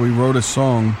 So he wrote a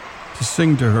song to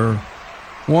sing to her.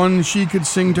 One she could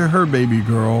sing to her baby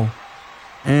girl,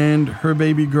 and her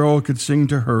baby girl could sing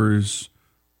to hers,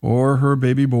 or her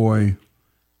baby boy.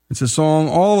 It's a song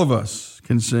all of us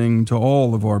can sing to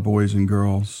all of our boys and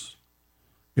girls.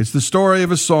 It's the story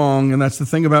of a song, and that's the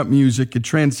thing about music. It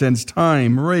transcends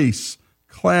time, race,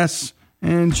 class,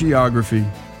 and geography.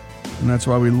 And that's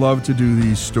why we love to do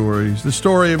these stories. The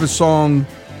story of a song,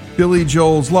 Billy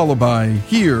Joel's Lullaby,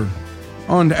 here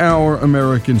on Our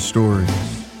American Stories.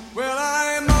 Well,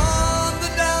 I'm on the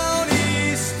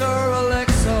Downeaster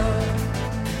Alexa,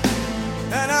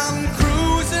 and I'm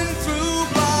cruising through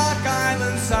Block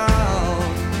Island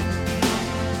Sound.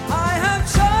 I have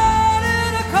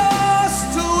charted a course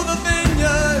to the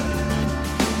vineyard,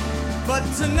 but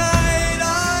tonight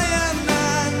I am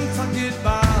Nantucket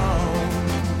bound.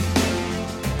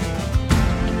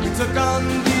 We took on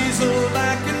diesel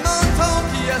back in Montauk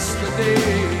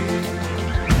yesterday.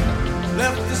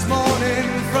 Left this morning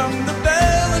from the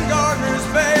Bell and Gardner's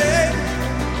Bay.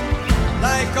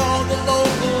 Like all the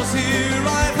locals here,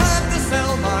 I've had to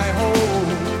sell my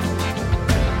home.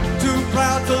 Too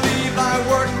proud to leave, I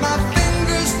worked my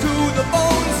fingers to the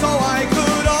bone so I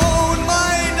could own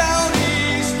my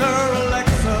Downeaster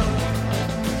Alexa.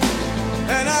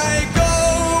 And I go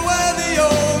where the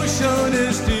ocean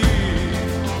is deep.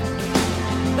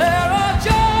 There are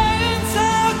giants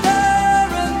out there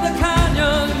in the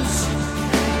canyons,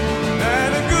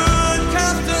 and a good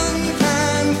captain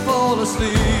can fall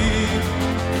asleep.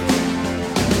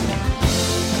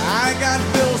 I got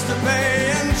bills to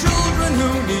pay and children who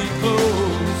need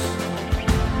clothes.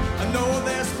 I know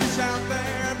there's fish out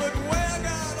there, but where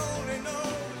God only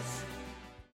knows.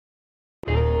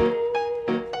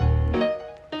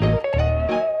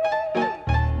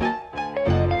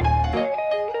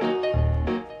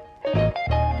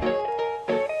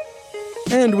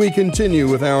 And we continue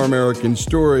with Our American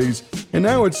Stories, and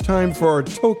now it's time for our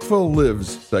Tocqueville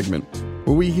Lives segment,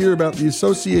 where we hear about the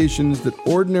associations that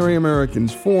ordinary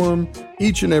Americans form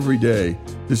each and every day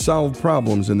to solve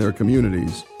problems in their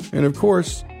communities, and of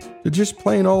course, to just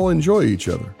plain all enjoy each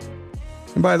other.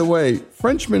 And by the way,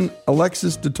 Frenchman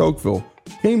Alexis de Tocqueville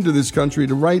came to this country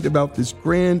to write about this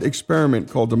grand experiment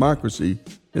called democracy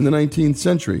in the 19th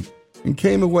century, and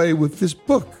came away with this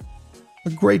book, a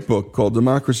great book called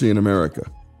Democracy in America.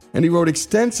 And he wrote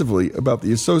extensively about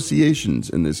the associations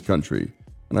in this country.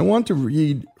 And I want to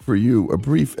read for you a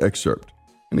brief excerpt.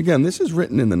 And again, this is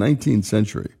written in the 19th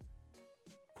century.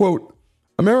 Quote,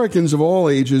 Americans of all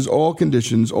ages, all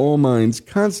conditions, all minds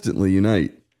constantly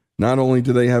unite. Not only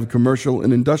do they have commercial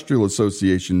and industrial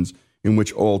associations in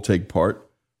which all take part,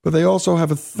 but they also have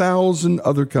 1,000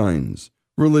 other kinds,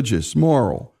 religious,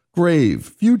 moral, grave,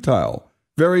 futile,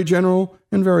 very general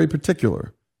and very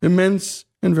particular, immense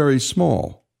and very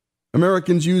small.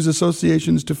 Americans use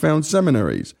associations to found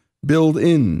seminaries, build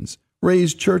inns,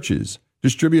 raise churches,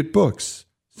 distribute books,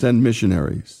 send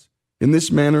missionaries. In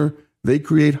this manner, they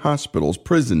create hospitals,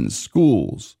 prisons,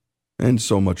 schools, and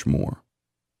so much more.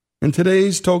 And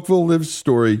today's Tocqueville Lives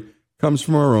story comes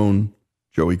from our own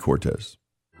Joey Cortez.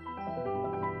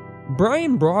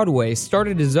 Brian Broadway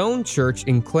started his own church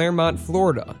in Claremont,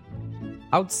 Florida,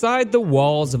 outside the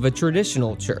walls of a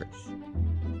traditional church.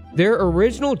 Their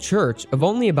original church of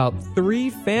only about 3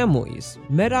 families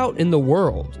met out in the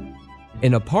world,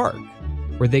 in a park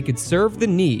where they could serve the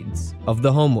needs of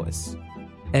the homeless.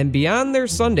 And beyond their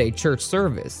Sunday church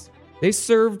service, they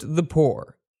served the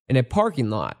poor in a parking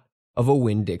lot of a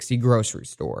Winn-Dixie grocery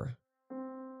store.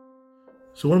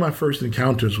 So one of my first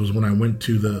encounters was when I went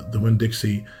to the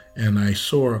Winn-Dixie and I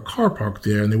saw a car parked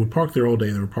there, and they would park there all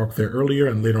day. They would park there earlier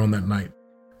and later on that night.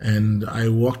 And I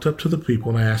walked up to the people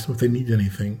and I asked them if they needed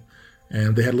anything.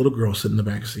 And they had a little girl sitting in the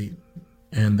back seat.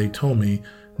 And they told me,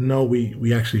 no,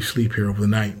 we actually sleep here over the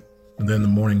night. And then in the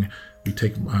morning, we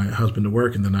take my husband to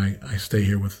work, and then I stay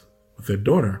here with their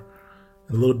daughter.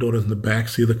 And the little daughter's in the back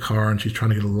seat of the car, and she's trying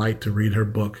to get a light to read her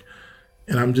book.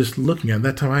 And I'm just looking at it.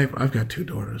 That time, I've got 2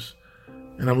 daughters.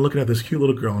 And I'm looking at this cute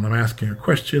little girl, and I'm asking her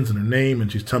questions and her name,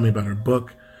 and she's telling me about her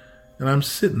book. And I'm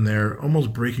sitting there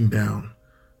almost breaking down.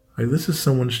 Like, this is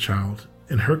someone's child,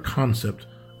 and her concept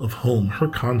of home, her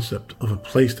concept of a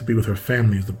place to be with her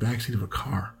family is the backseat of a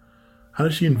car. How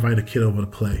does she invite a kid over to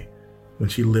play when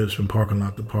she lives from parking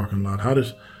lot to parking lot? How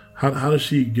does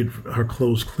she get her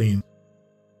clothes clean?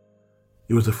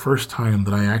 It was the first time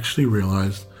that I actually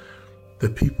realized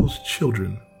that people's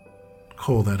children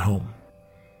call that home.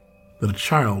 That a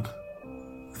child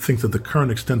thinks that the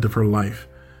current extent of her life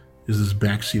is this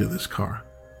backseat of this car.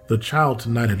 The child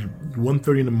tonight at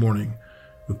 1:30 in the morning,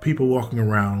 with people walking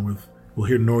around, will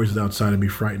hear noises outside and be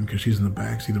frightened because she's in the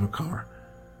backseat of a car.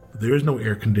 But there is no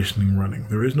air conditioning running.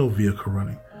 There is no vehicle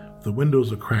running. The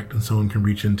windows are cracked and someone can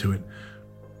reach into it.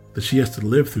 That she has to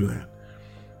live through that.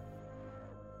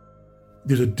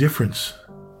 There's a difference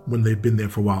when they've been there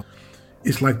for a while.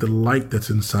 It's like the light that's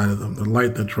inside of them, the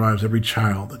light that drives every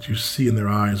child that you see in their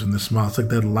eyes and their smile. It's like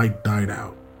that light died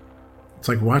out. It's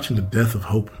like watching the death of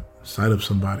hope inside of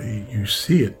somebody. You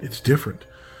see it. It's different.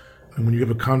 And when you have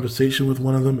a conversation with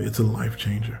one of them, it's a life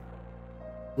changer.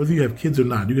 Whether you have kids or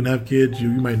not, you can have kids, you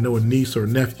might know a niece or a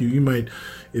nephew, you might,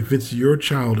 if it's your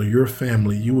child or your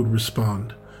family, you would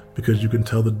respond because you can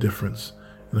tell the difference.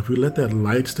 And if we let that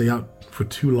light stay out for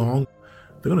too long,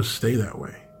 they're going to stay that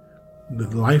way. The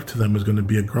life to them is going to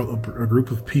be a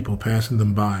group of people passing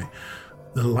them by.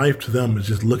 The life to them is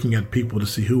just looking at people to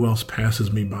see who else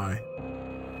passes me by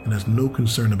and has no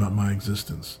concern about my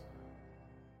existence.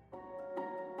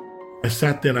 I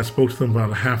sat there and I spoke to them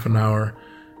about a half an hour,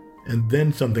 and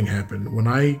then something happened. When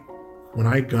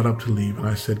I got up to leave and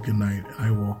I said goodnight and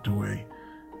I walked away,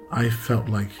 I felt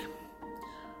like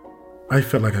I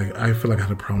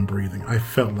had a problem breathing. I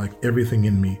felt like everything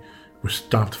in me was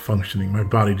stopped functioning. My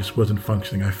body just wasn't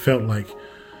functioning. I felt like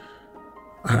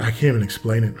I can't even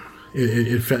explain it.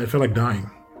 It felt like dying.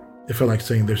 It felt like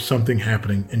saying there's something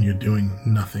happening and you're doing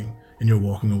nothing and you're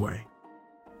walking away.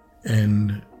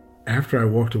 And after I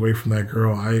walked away from that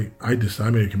girl, I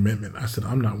made a commitment. I said,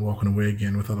 I'm not walking away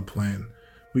again without a plan.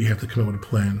 We have to come up with a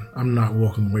plan. I'm not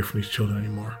walking away from these children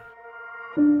anymore.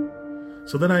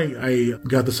 So then I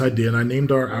got this idea, and I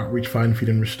named our outreach Find, Feed,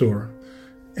 and Restore.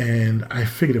 And I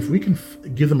figured if we can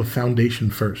give them a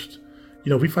foundation first,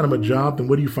 if we find them a job, then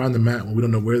where do you find them at? Well, we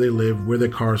don't know where they live, where their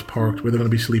car is parked, where they're going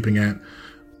to be sleeping at.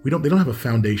 They don't have a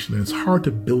foundation, and it's hard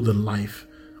to build a life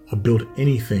or build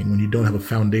anything when you don't have a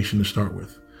foundation to start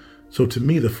with. So to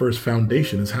me, the first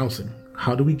foundation is housing.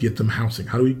 How do we get them housing?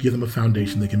 How do we give them a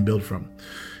foundation they can build from?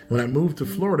 When I moved to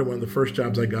Florida, one of the first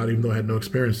jobs I got, even though I had no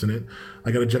experience in it,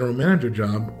 I got a general manager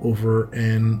job over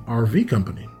an RV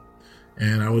company.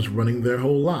 And I was running their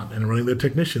whole lot and running their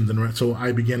technicians. And so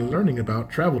I began learning about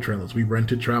travel trailers. We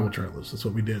rented travel trailers. That's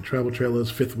what we did. Travel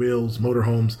trailers, fifth wheels,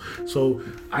 motorhomes. So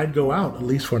I'd go out at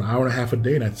least for an hour and a half a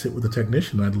day, and I'd sit with the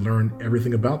technician. And I'd learn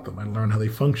everything about them. I'd learn how they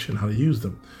function, how to use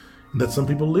them. And that some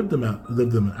people lived them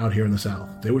out here in the South.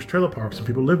 There was trailer parks and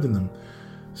people lived in them.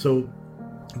 So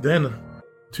then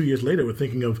 2 years later, we're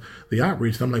thinking of the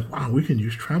outreach. And I'm like, wow, we can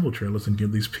use travel trailers and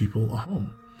give these people a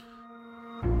home.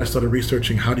 I started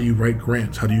researching, how do you write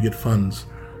grants? How do you get funds?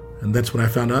 And that's when I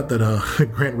found out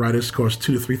that grant writers cost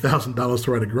 $2,000 to $3,000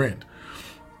 to write a grant.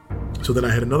 So then I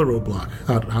had another roadblock.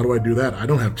 How do I do that? I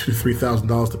don't have $2,000 to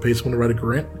 $3,000 to pay someone to write a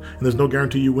grant, and there's no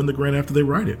guarantee you win the grant after they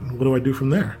write it. What do I do from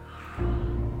there?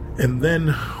 And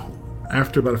then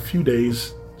after about a few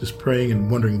days, just praying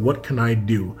and wondering, what can I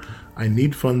do? I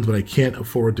need funds, but I can't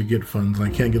afford to get funds. I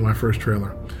can't get my first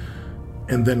trailer.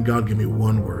 And then God gave me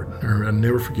one word. I'll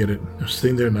never forget it. I was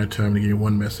sitting there at nighttime and he gave me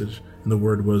one message, and the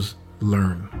word was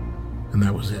learn. And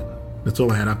that was it. That's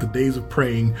all I had. After days of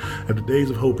praying, after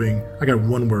days of hoping, I got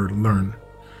one word, learn.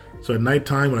 So at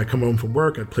nighttime, when I come home from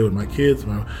work, I'd play with my kids.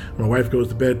 My wife goes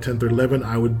to bed 10, 11.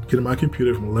 I would get on my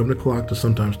computer from 11 o'clock to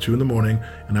sometimes 2 in the morning,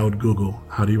 and I would Google,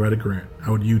 how do you write a grant?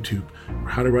 I would YouTube,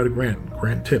 how to write a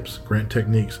grant tips, grant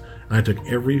techniques. And I took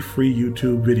every free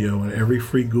YouTube video and every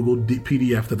free Google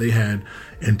PDF that they had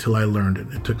until I learned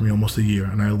it. It took me almost a year,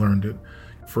 and I learned it.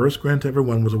 First grant I ever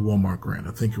won was a Walmart grant.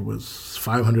 I think it was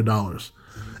 $500.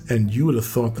 And you would have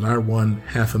thought that I won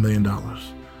 $500,000.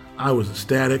 I was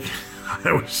ecstatic.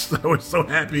 I was so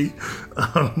happy.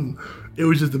 It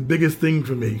was just the biggest thing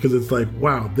for me, because it's like,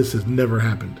 wow, this has never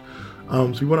happened.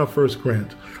 So we won our first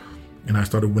grant, and I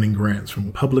started winning grants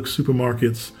from public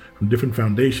supermarkets, from different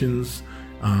foundations,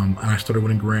 and I started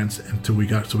winning grants until we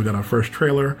got our first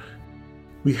trailer.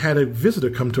 We had a visitor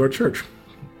come to our church.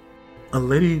 A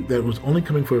lady that was only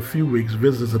coming for a few weeks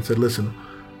visited us and said, listen,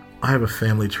 I have a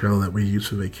family trailer that we use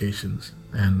for vacations,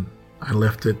 and I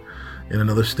left it in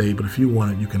another state, but if you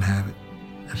want it, you can have it.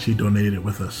 And she donated it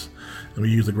with us. And we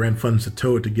used the grant funds to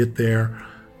tow it to get there.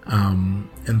 And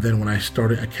then when I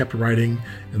started, I kept writing,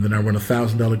 and then I won a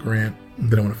 $1,000 grant,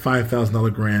 and then I won a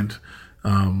 $5,000 grant.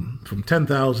 From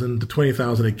 $10,000 to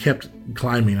 $20,000, it kept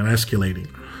climbing and escalating.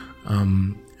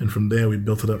 And from there, we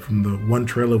built it up from the one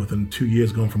trailer within 2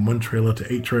 years, going from one trailer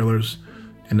to 8 trailers,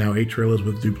 and now 8 trailers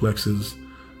with duplexes.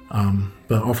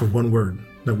 But off of one word.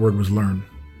 That word was learn.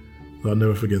 So I'll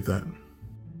never forget that.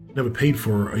 Never paid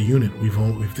for a unit.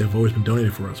 They've always been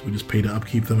donated for us. We just pay to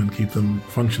upkeep them and keep them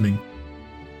functioning.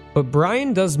 But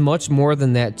Brian does much more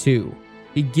than that too.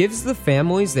 He gives the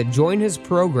families that join his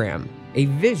program a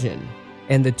vision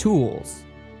and the tools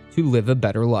to live a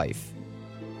better life.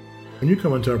 When you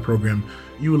come into our program,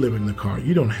 you live in the car.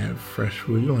 You don't have fresh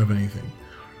food. You don't have anything.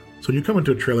 So when you come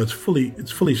into a trailer, it's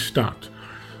fully stocked,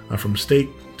 from steak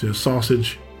to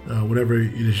sausage, whatever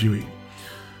it is you eat.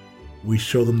 We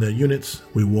show them their units.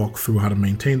 We walk through how to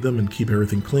maintain them and keep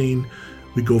everything clean.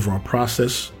 We go over our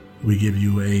process. We give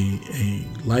you a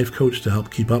life coach to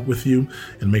help keep up with you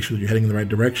and make sure that you're heading in the right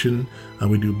direction.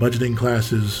 We do budgeting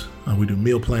classes. We do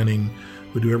meal planning.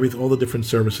 We do all the different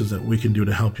services that we can do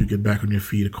to help you get back on your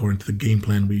feet according to the game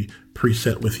plan we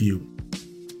preset with you.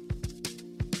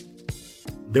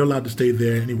 They're allowed to stay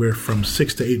there anywhere from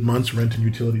 6 to 8 months, rent and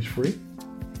utilities free.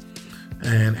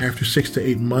 And after 6 to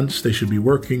 8 months, they should be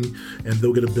working, and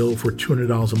they'll get a bill for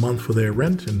 $200 a month for their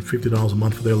rent and $50 a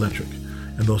month for their electric.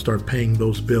 And they'll start paying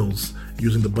those bills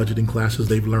using the budgeting classes.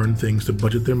 They've learned things to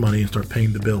budget their money and start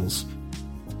paying the bills.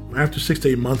 After 6 to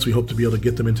 8 months, we hope to be able to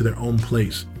get them into their own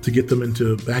place, to get them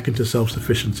back into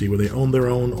self-sufficiency, where they own their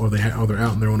own or they're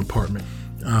out in their own apartment.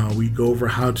 We go over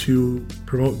how to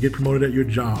get promoted at your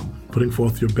job, putting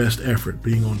forth your best effort,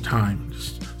 being on time,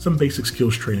 just some basic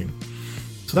skills training.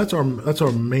 So that's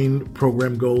our main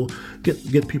program goal: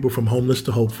 get people from homeless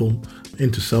to hopeful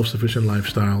into self-sufficient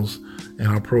lifestyles. And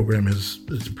our program is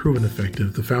proven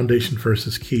effective. The foundation first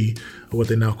is key, or what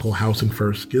they now call housing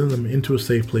first, getting them into a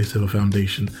safe place to have a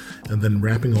foundation, and then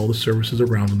wrapping all the services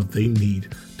around them that they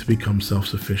need to become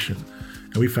self-sufficient.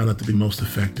 And we found that to be most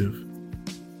effective.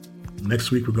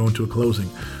 Next week, we're going to a closing.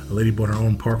 A lady bought her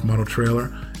own park model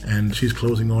trailer, and she's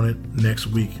closing on it next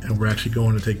week, and we're actually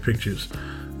going to take pictures.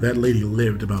 That lady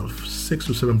lived about 6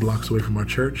 or 7 blocks away from our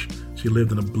church. She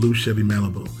lived in a blue Chevy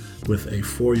Malibu with a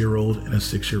 4-year-old and a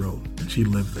 6-year-old. And she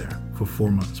lived there for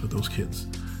 4 months with those kids.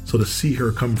 So to see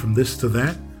her come from this to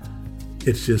that,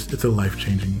 it's a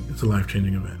life-changing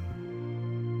event.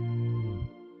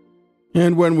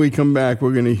 And when we come back,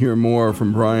 we're going to hear more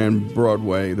from Brian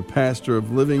Broadway, the pastor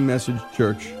of Living Message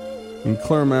Church in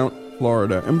Clermont,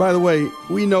 Florida. And by the way,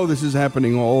 we know this is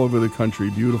happening all over the country.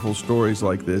 Beautiful stories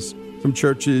like this from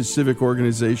churches, civic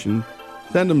organizations.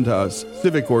 Send them to us,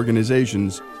 civic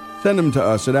organizations. Send them to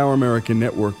us at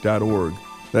ouramericannetwork.org.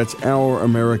 That's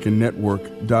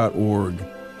ouramericannetwork.org.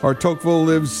 Our Tocqueville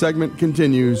Lives segment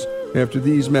continues after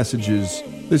these messages.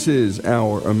 This is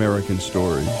Our American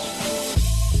Stories.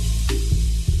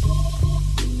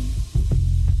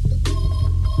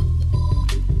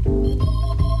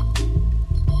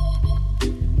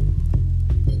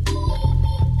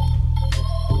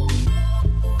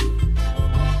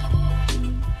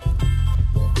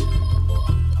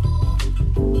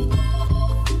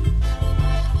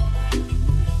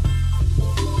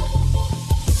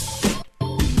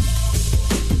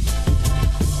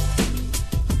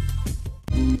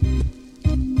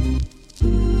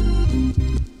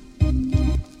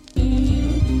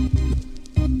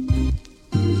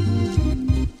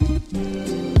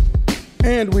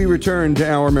 And we return to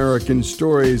Our American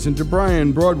Stories and to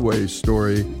Brian Broadway's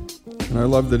story. And I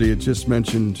love that he had just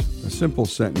mentioned a simple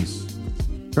sentence,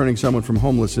 turning someone from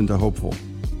homeless into hopeful.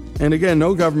 And again,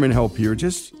 no government help here,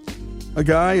 just a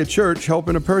guy at church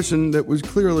helping a person that was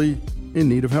clearly in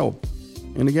need of help.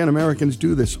 And again, Americans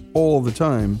do this all the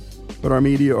time, but our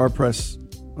media, our press,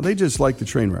 well, they just like the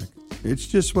train wreck. It's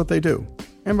just what they do.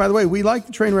 And by the way, we like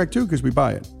the train wreck too because we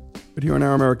buy it. But here on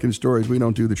Our American Stories, we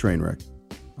don't do the train wreck.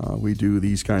 We do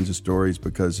these kinds of stories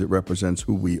because it represents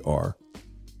who we are.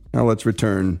 Now let's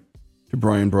return to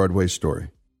Brian Broadway's story.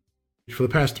 For the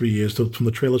past 3 years, so from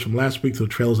the trailers from last week to the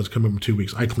trailers that's coming from 2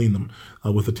 weeks, I clean them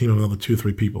with a team of another 2 or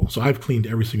 3 people. So I've cleaned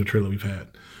every single trailer we've had.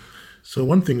 So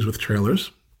one thing with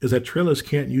trailers is that trailers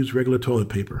can't use regular toilet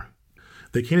paper.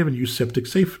 They can't even use septic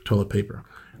safe toilet paper.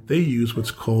 They use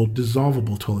what's called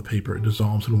dissolvable toilet paper. It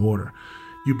dissolves in water.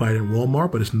 You buy it in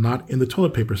Walmart, but it's not in the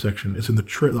toilet paper section. It's in the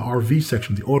RV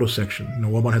section, the auto section. You know,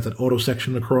 Walmart has that auto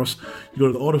section across. You go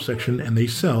to the auto section and they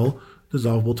sell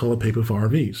dissolvable toilet paper for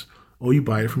RVs. Or you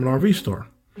buy it from an RV store.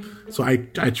 So I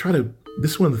try to,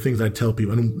 this is one of the things I tell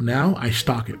people. And now I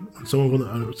stock it. When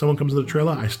someone comes to the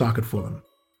trailer, I stock it for them.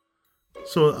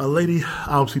 So a lady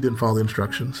obviously didn't follow the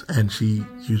instructions and she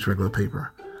used regular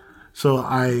paper. So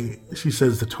she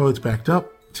says the toilet's backed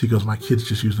up. She goes, my kids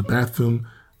just used the bathroom.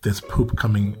 There's poop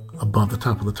coming above the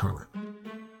top of the toilet.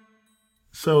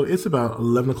 So it's about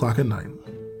 11 o'clock at night.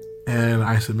 And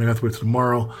I said, maybe I have to wait till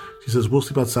tomorrow. She says, we'll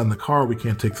sleep outside in the car. We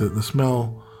can't take the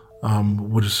smell.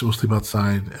 We'll sleep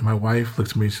outside. And my wife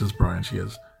looks at me and she says, Brian, she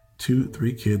has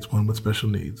 2-3 kids, one with special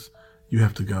needs. You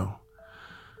have to go.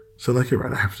 So I'm like, you're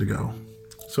right, I have to go.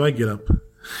 So I get up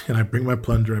and I bring my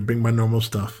plunger, I bring my normal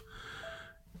stuff.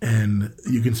 And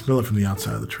you can smell it from the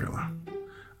outside of the trailer.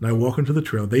 And I walk into the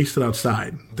trailer. They sit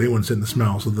outside. They wouldn't sit in the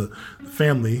smell. So the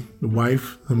family, the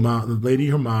wife, the mom, the lady,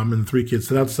 her mom, and the 3 kids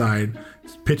sit outside.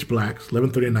 It's pitch black. It's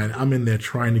 11:30 at night. I'm in there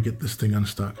trying to get this thing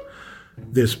unstuck.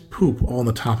 There's poop all on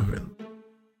the top of it.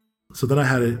 So then I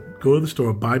had to go to the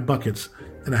store, buy buckets,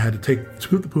 and I had to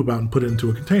scoop the poop out and put it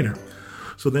into a container.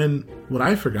 So then what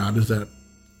I forgot is that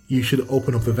you should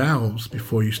open up the valves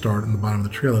before you start in the bottom of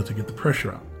the trailer to get the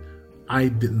pressure out. I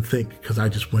didn't think because I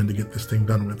just wanted to get this thing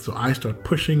done with. So I start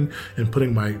pushing and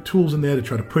putting my tools in there to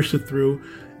try to push it through,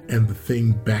 and the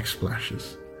thing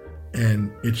backsplashes.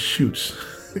 And it shoots.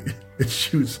 It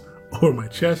shoots over my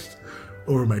chest,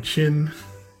 over my chin,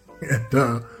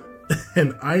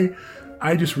 and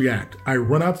I just react. I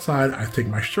run outside, I take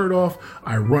my shirt off,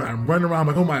 I'm running around, I'm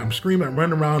like, oh my, I'm screaming, I'm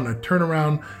running around, and I turn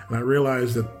around, and I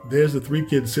realize that there's the 3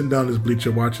 kids sitting down this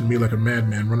bleacher watching me like a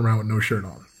madman running around with no shirt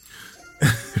on.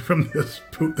 From this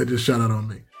poop that just shot out on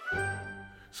me.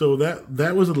 So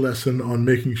that was a lesson on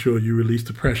making sure you release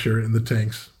the pressure in the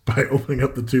tanks by opening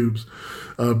up the tubes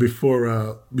before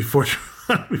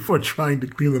trying to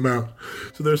clean them out.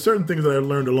 So there are certain things that I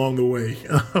learned along the way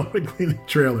when cleaning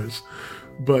trailers.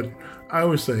 But I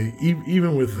always say,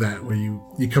 even with that, where you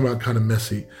come out kind of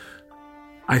messy,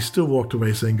 I still walked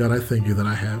away saying, God, I thank you that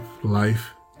I have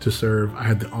life to serve. I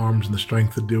had the arms and the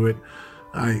strength to do it.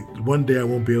 One day I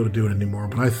won't be able to do it anymore,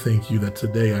 but I thank you that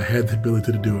today I had the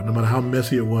ability to do it. No matter how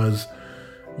messy it was,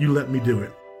 you let me do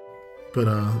it.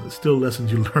 But still lessons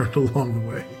you learned along the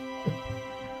way.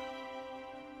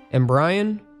 And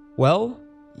Brian, well,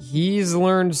 he's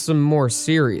learned some more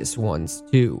serious ones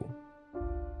too.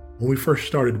 When we first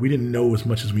started, we didn't know as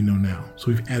much as we know now, so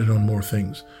we've added on more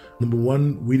things. Number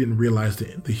one, we didn't realize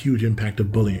the huge impact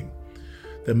of bullying.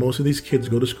 That most of these kids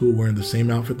go to school wearing the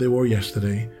same outfit they wore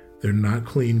yesterday. They're not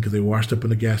clean because they washed up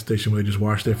in a gas station where they just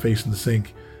washed their face in the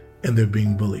sink, and they're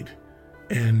being bullied.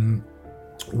 And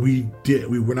when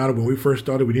we first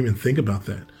started, we didn't even think about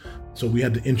that. So we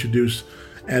had to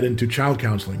add into child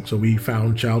counseling. So we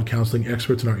found child counseling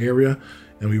experts in our area,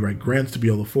 and we write grants to be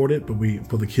able to afford it. But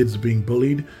for the kids being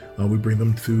bullied, we bring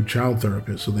them to child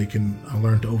therapists so they can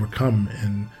learn to overcome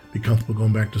and be comfortable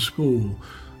going back to school.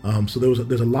 So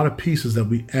there's a lot of pieces that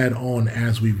we add on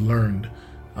as we've learned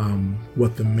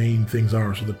what the main things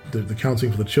are. So the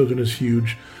counseling for the children is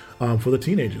huge. For the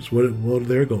teenagers, what are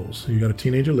their goals? You got a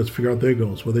teenager, let's figure out their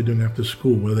goals. What are they doing after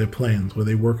school? What are their plans? What are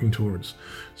they working towards?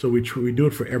 So we do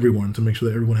it for everyone to make sure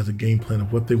that everyone has a game plan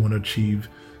of what they want to achieve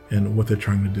and what they're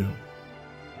trying to do.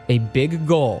 A big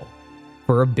goal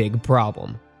for a big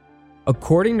problem.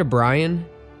 According to Brian,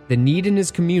 the need in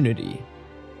his community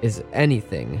is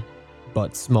anything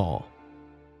but small.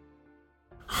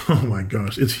 Oh my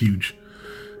gosh, it's huge.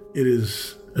 It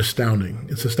is astounding.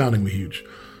 It's astoundingly huge.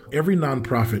 Every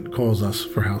nonprofit calls us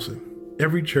for housing.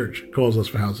 Every church calls us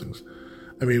for housings.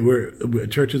 I mean, we're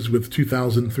churches with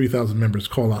 2,000, 3,000 members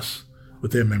call us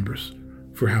with their members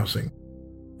for housing.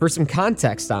 For some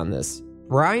context on this,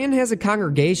 Bryan has a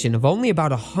congregation of only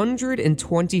about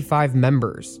 125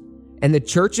 members, and the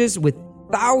churches with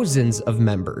thousands of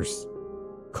members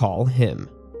call him.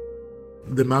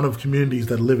 The amount of communities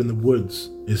that live in the woods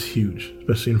is huge,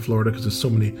 especially in Florida, because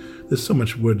there's so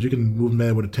much woods. You can move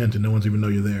mad with a tent and no one's even know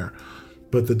you're there.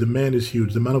 But the demand is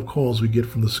huge. The amount of calls we get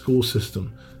from the school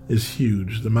system is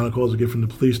huge. The amount of calls we get from the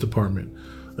police department,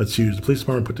 that's huge. The police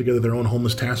department put together their own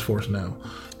homeless task force now,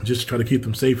 just to try to keep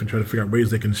them safe and try to figure out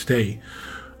ways they can stay.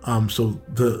 So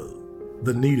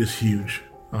the need is huge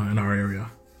in our area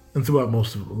and throughout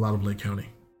a lot of Lake County.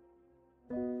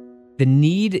 The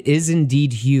need is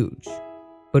indeed huge,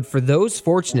 but for those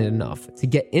fortunate enough to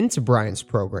get into Bryan's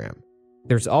program,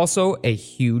 there's also a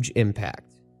huge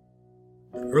impact.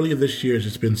 Earlier this year,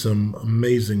 there's been some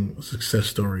amazing success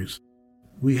stories.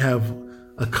 We have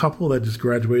a couple that just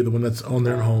graduated, the one that's on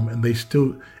their home, and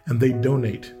they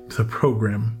donate to the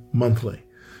program monthly,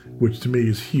 which to me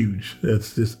is huge.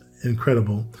 That's just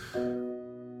incredible.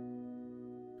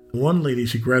 One lady,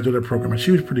 she graduated her program, and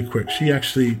she was pretty quick. She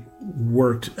actually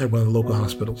worked at one of the local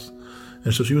hospitals.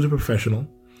 And so she was a professional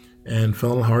and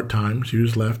fell on a hard time. She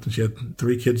was left, and she had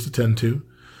 3 kids to tend to.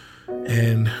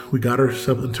 And we got her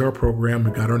into our program.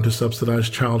 We got her into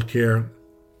subsidized childcare.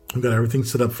 We got everything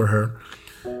set up for her.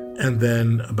 And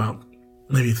then about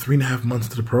maybe 3.5 months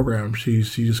into the program, she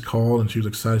just called and she was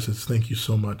excited. She said, "Thank you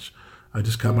so much. I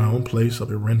just got my own place. I'll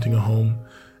be renting a home,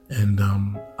 and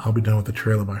I'll be done with the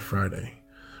trailer by Friday."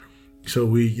 So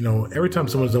every time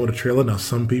someone's done with a trailer, now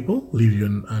some people leave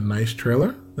you a nice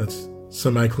trailer that's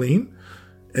semi-clean,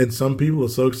 and some people are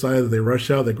so excited that they rush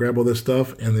out, they grab all their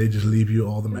stuff, and they just leave you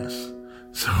all the mess.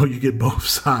 So you get both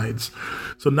sides.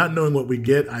 So not knowing what we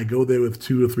get, I go there with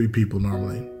 2 or 3 people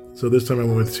normally. So this time I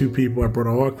went with 2 people. I brought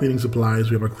all our cleaning supplies.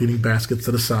 We have our cleaning baskets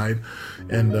set aside,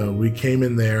 and we came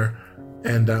in there,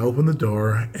 and I opened the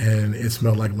door, and it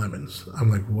smelled like lemons.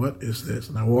 I'm like, what is this?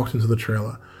 And I walked into the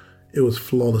trailer. It was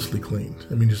flawlessly cleaned.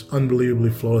 I mean, just unbelievably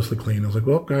flawlessly cleaned. I was like,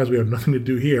 well, guys, we have nothing to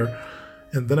do here.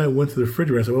 And then I went to the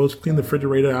refrigerator. I said, well, let's clean the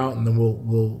refrigerator out, and then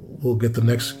we'll get the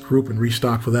next group and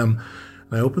restock for them.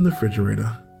 And I opened the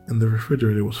refrigerator, and the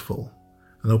refrigerator was full.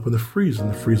 And I opened the freezer,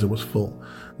 and the freezer was full.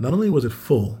 Not only was it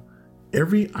full,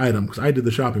 every item, because I did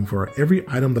the shopping for her, every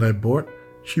item that I bought,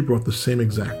 she brought the same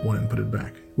exact one and put it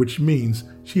back, which means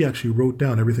she actually wrote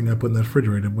down everything I put in that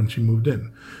refrigerator when she moved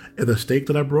in. And the steak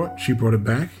that I brought, she brought it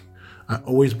back. I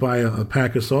always buy a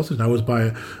pack of sausage. I always buy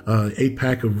an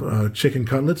 8-pack of chicken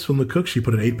cutlets from the cook. She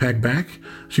put an 8-pack back.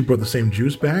 She brought the same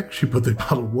juice back. She put the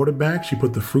bottled water back. She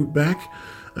put the fruit back.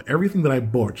 Everything that I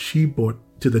bought, she bought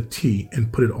to the T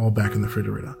and put it all back in the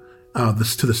refrigerator.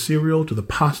 To the cereal, to the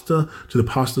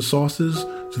pasta sauces,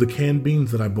 to the canned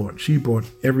beans that I bought. She bought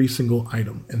every single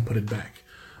item and put it back.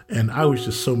 And I was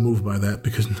just so moved by that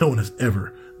because no one has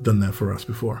ever done that for us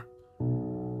before.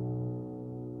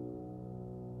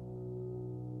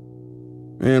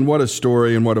 And what a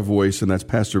story and what a voice, and that's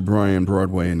Pastor Bryan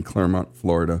Broadway in Clermont,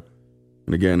 Florida.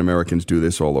 And again, Americans do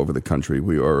this all over the country.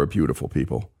 We are a beautiful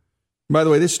people. By the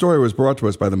way, this story was brought to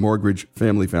us by the Morgridge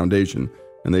Family Foundation,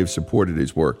 and they've supported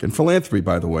his work. And philanthropy,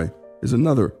 by the way, is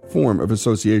another form of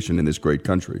association in this great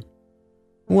country.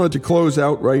 I wanted to close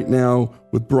out right now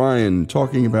with Bryan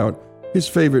talking about his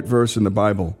favorite verse in the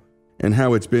Bible and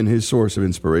how it's been his source of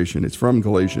inspiration. It's from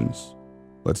Galatians.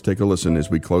 Let's take a listen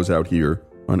as we close out here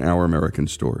on Our American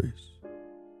Stories.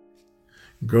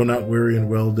 Grow not weary in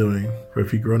well-doing, for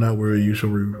if you grow not weary, you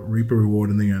shall reap a reward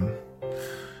in the end.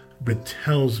 But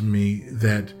tells me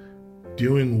that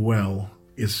doing well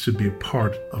should be a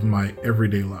part of my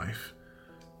everyday life,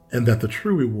 and that the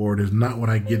true reward is not what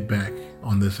I get back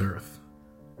on this earth.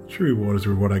 The true reward is the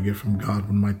reward I get from God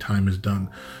when my time is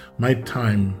done. My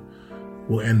time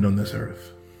will end on this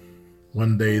earth.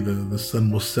 One day the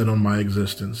sun will set on my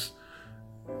existence.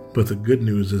 But the good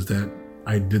news is that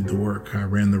I did the work. I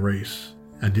ran the race.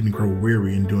 I didn't grow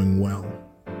weary in doing well.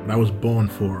 What I was born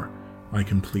for, I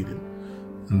completed.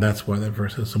 And that's why that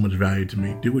verse has so much value to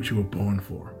me. Do what you were born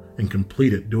for and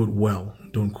complete it. Do it well.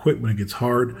 Don't quit when it gets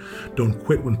hard. Don't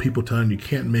quit when people tell you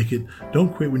can't make it.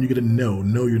 Don't quit when you get a no.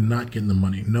 No, you're not getting the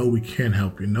money. No, we can't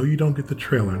help you. No, you don't get the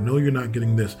trailer. No, you're not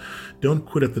getting this. Don't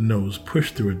quit at the no's.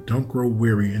 Push through it. Don't grow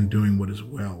weary in doing what is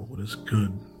well, what is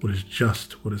good, what is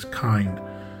just, what is kind.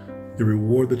 The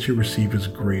reward that you receive is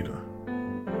greater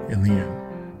in the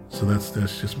end. So that's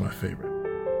just my favorite.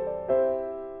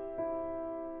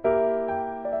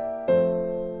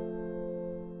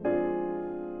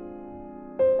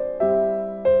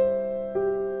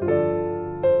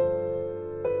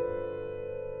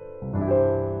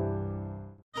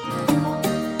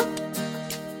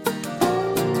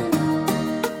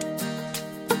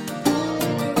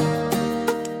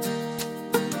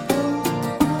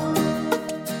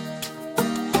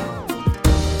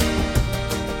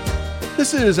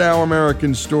 This is Our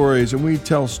American Stories, and we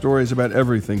tell stories about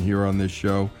everything here on this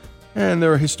show. And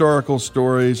there are historical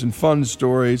stories and fun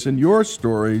stories and your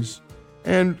stories.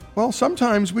 And, well,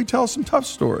 sometimes we tell some tough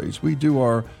stories. We do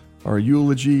our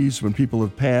eulogies when people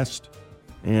have passed,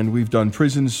 and we've done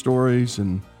prison stories.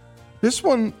 And this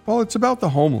one, well, it's about the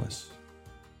homeless.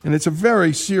 And it's a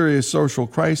very serious social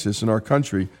crisis in our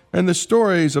country. And the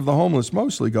stories of the homeless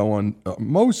mostly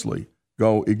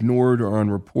go ignored or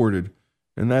unreported.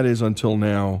 And that is until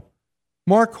now.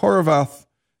 Mark Horvath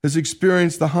has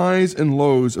experienced the highs and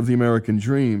lows of the American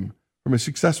dream, from a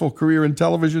successful career in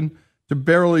television to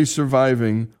barely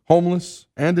surviving homeless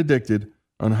and addicted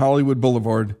on Hollywood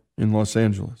Boulevard in Los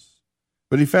Angeles.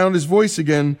 But he found his voice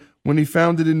again when he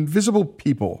founded Invisible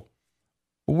People,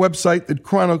 a website that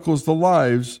chronicles the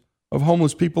lives of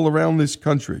homeless people around this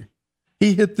country.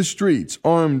 He hit the streets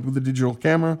armed with a digital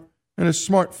camera and a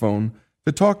smartphone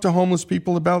to talk to homeless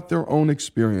people about their own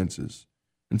experiences.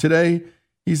 And today,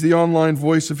 he's the online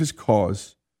voice of his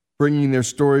cause, bringing their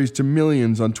stories to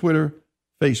millions on Twitter,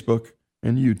 Facebook,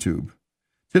 and YouTube.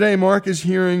 Today, Mark is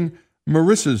hearing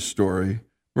Marissa's story.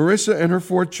 Marissa and her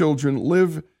 4 children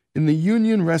live in the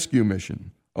Union Rescue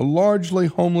Mission, a largely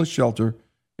homeless shelter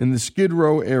in the Skid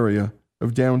Row area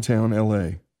of downtown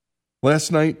L.A.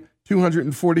 Last night,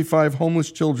 245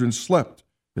 homeless children slept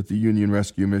at the Union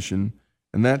Rescue Mission,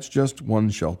 and that's just one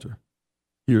shelter.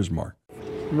 Here's Mark.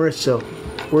 Marissa,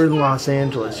 we're in Los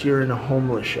Angeles. You're in a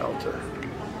homeless shelter.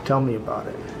 Tell me about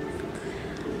it.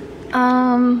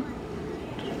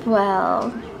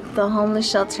 Well, the homeless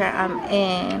shelter I'm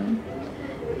in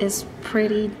is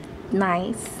pretty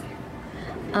nice,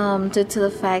 due to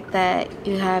the fact that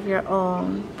you have your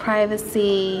own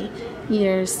privacy.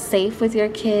 You're safe with your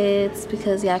kids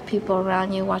because you have people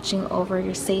around you watching over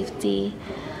your safety.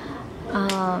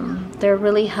 They're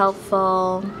really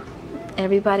helpful.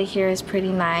 Everybody here is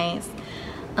pretty nice.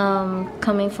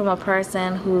 Coming from a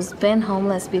person who's been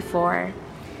homeless before,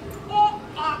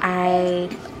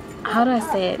 how do I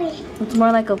say it? It's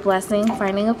more like a blessing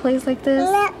finding a place like this,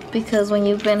 because when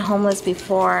you've been homeless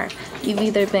before, you've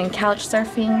either been couch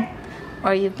surfing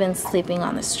or you've been sleeping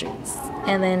on the streets.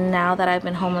 And then now that I've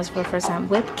been homeless for the first time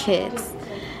with kids,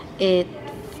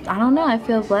 I don't know, I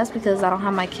feel blessed because I don't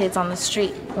have my kids on the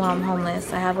street while I'm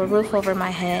homeless. I have a roof over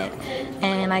my head,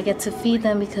 and I get to feed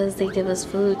them because they give us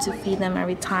food to feed them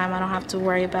every time. I don't have to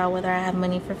worry about whether I have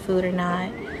money for food or not.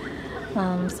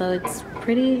 So it's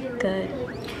pretty good.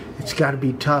 It's got to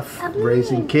be tough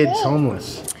raising kids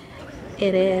homeless.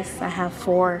 It is. I have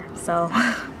 4, so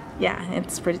yeah,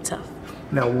 it's pretty tough.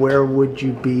 Now, where would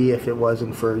you be if it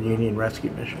wasn't for a Union Rescue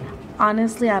Mission?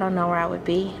 Honestly, I don't know where I would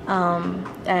be.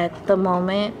 At the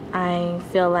moment, I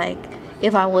feel like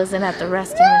if I wasn't at the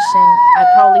rescue mission, I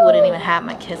probably wouldn't even have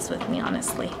my kids with me,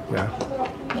 honestly. Yeah.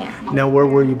 Now, where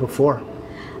were you before?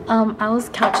 I was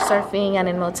couch surfing and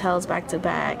in motels back to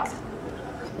back.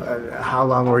 How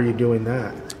long were you doing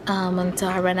that? Until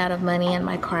I ran out of money and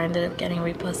my car ended up getting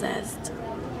repossessed.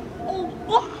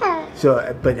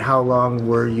 So, but how long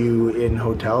were you in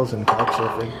hotels and couch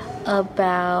surfing?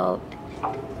 About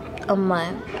a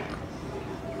month.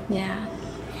 Yeah.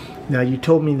 Now, you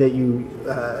told me that you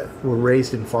were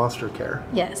raised in foster care.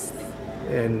 Yes.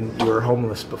 And you were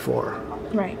homeless before.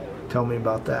 Right. Tell me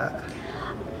about that.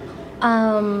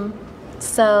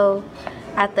 So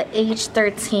at the age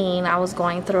 13, I was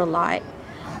going through a lot.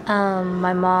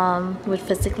 My mom would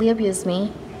physically abuse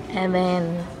me, and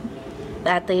then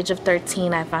at the age of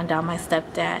 13, I found out my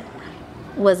stepdad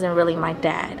wasn't really my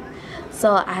dad.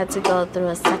 So I had to go through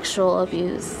a sexual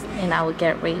abuse, and I would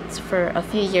get raped for a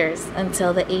few years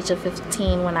until the age of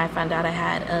 15 when I found out I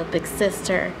had a big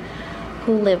sister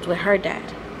who lived with her dad.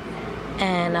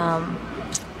 And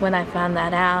when I found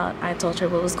that out, I told her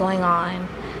what was going on.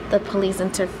 The police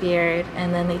interfered,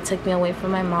 and then they took me away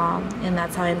from my mom, and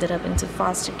that's how I ended up into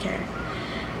foster care.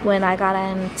 When I got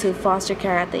into foster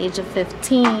care at the age of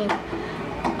 15,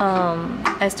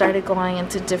 I started going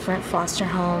into different foster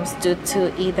homes due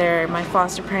to either my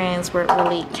foster parents weren't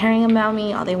really caring about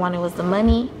me, all they wanted was the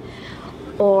money,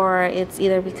 or it's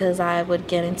either because I would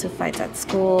get into fights at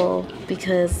school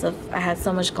because I had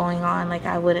so much going on, like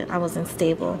I wasn't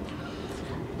stable.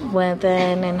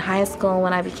 Then in high school,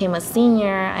 when I became a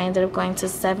senior, I ended up going to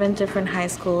 7 different high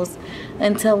schools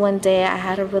until one day I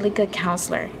had a really good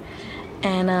counselor.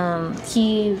 And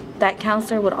that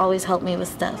counselor would always help me with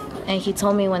stuff. And he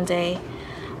told me one day,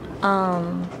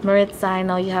 Maritza, I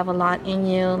know you have a lot in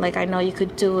you. Like, I know you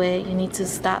could do it. You need to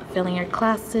stop failing your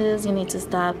classes. You need to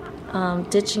stop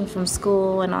ditching from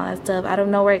school and all that stuff. Out of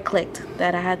nowhere, it clicked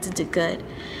that I had to do good.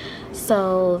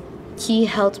 So he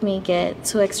helped me get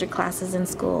 2 extra classes in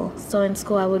school. So in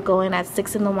school, I would go in at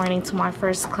 6 in the morning to my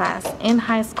first class in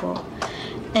high school.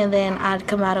 And then I'd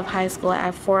come out of high school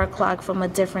at 4 o'clock from a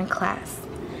different class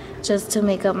just to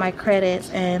make up my credits.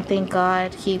 And thank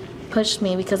God he pushed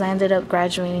me because I ended up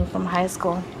graduating from high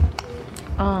school.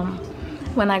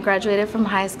 When I graduated from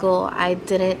high school, I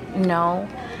didn't know,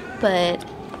 but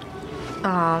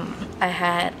I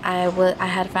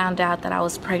had found out that I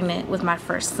was pregnant with my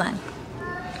first son.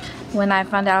 When I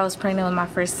found out I was pregnant with my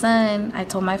first son, I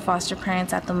told my foster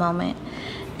parents at the moment,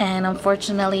 and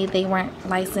unfortunately they weren't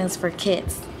licensed for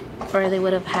kids, or they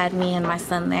would have had me and my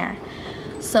son there.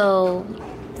 So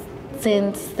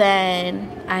since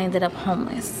then, I ended up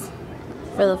homeless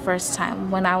for the first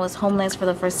time. When I was homeless for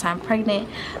the first time pregnant,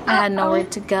 I had nowhere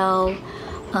to go.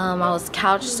 I was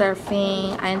couch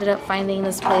surfing. I ended up finding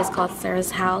this place called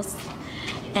Sarah's House,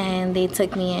 and they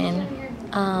took me in.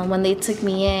 When they took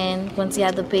me in, once you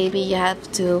have the baby, you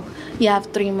have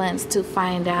 3 months to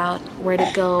find out where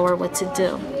to go or what to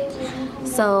do.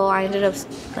 So I ended up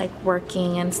like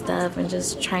working and stuff and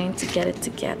just trying to get it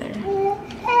together.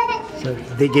 So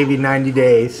they gave you 90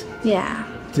 days. Yeah.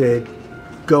 To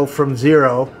go from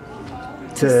zero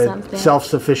to something.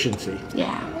 Self-sufficiency.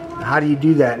 Yeah. How do you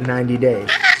do that in 90 days?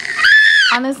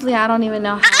 Honestly, I don't even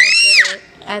know how I did it.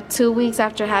 At 2 weeks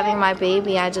after having my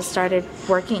baby, I just started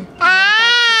working.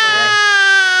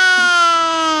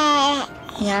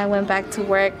 I went back to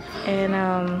work, and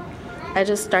I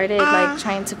just started like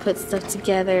trying to put stuff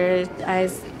together. I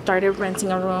started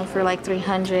renting a room for like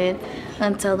 $300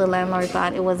 until the landlord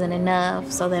thought it wasn't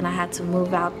enough. So then I had to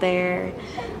move out there.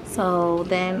 So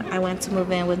then I went to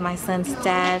move in with my son's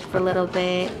dad for a little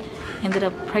bit. Ended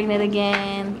up pregnant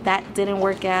again. That didn't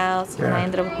work out. So then I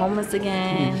ended up homeless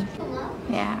again.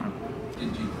 Yeah.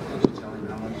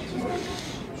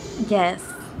 Yes,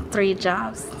 3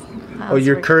 jobs. Oh,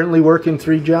 you're currently working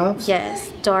 3 jobs?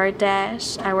 Yes,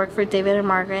 DoorDash. I work for David and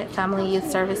Margaret Family Youth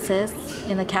Services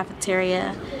in the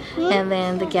cafeteria, and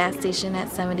then the gas station at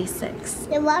 76.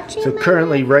 So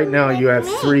currently, right now, you have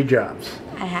 3 jobs.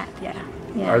 I have,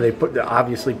 yeah. Are they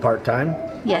obviously part-time?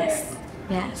 Yes.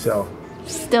 So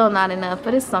still not enough,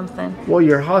 but it's something. Well,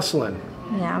 you're hustling.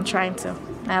 Yeah, I'm trying to.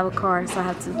 I have a car, so I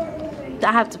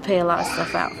have to pay a lot of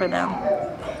stuff out for them.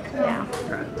 Yeah.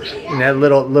 And that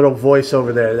little voice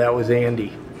over there, that was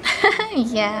Andy.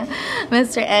 Yeah,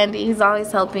 Mr. Andy, he's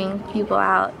always helping people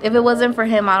out. If it wasn't for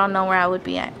him, I don't know where I would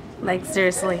be at. Like,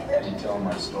 seriously. Did you tell him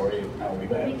my story? I'll be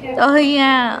back. Oh,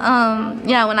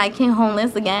 yeah. When I came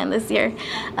homeless again this year,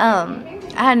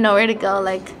 I had nowhere to go.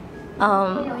 Like,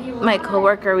 my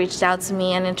coworker reached out to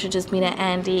me and introduced me to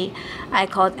Andy. I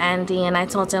called Andy and I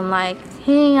told him, like,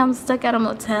 hey, I'm stuck at a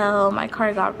motel. My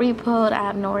car got repoed. I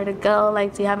have nowhere to go.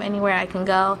 Like, do you have anywhere I can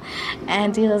go?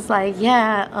 Andy was like,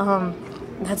 yeah,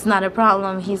 that's not a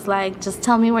problem. He's like, just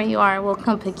tell me where you are. We'll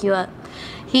come pick you up.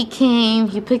 He came.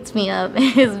 He picked me up in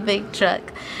his big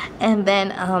truck. And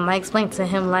then I explained to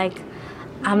him, like,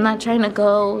 I'm not trying to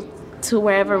go to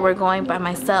wherever we're going by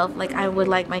myself. Like, I would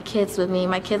like my kids with me.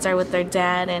 My kids are with their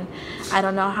dad, and I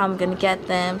don't know how I'm gonna get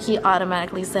them. He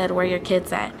automatically said, where are your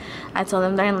kids at? I told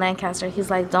him they're in Lancaster.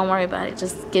 He's like, don't worry about it.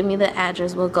 Just give me the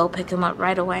address. We'll go pick them up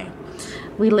right away.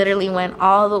 We literally went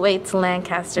all the way to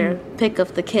Lancaster, pick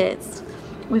up the kids.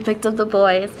 We picked up the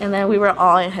boys, and then we were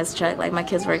all in his truck. Like, my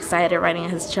kids were excited riding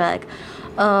in his truck.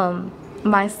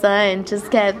 My son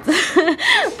just kept,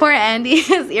 poor Andy,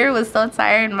 his ear was so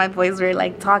tired. My boys were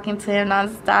like talking to him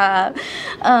nonstop.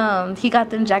 He got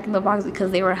them Jack in the Box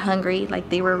because they were hungry. Like,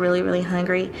 they were really, really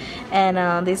hungry.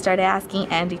 And they started asking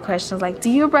Andy questions like, do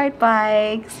you ride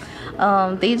bikes?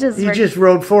 You just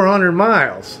rode 400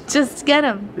 miles. Just to get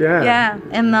him. Yeah. Yeah.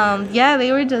 And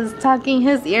they were just talking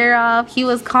his ear off. He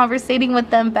was conversating with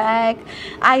them back.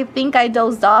 I think I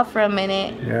dozed off for a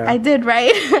minute. Yeah. I did,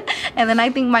 right? And then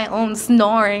I think my own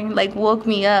snoring like woke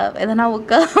me up. And then I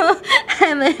woke up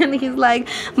and then he's like,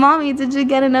 Mommy, did you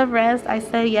get enough rest? I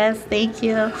said, yes, thank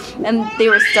you. And they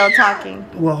were still talking.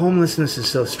 Well, homelessness is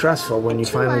so stressful. When you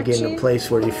finally get in a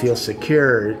place where you feel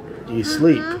secure, you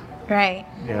sleep. Right.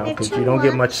 You know, because you don't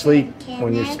get much sleep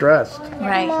when you're stressed.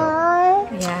 Right. So.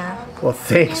 Yeah. Well,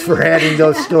 thanks for adding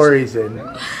those stories in.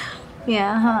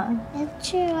 Yeah, huh?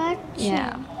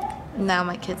 Yeah. Now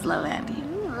my kids love Andy.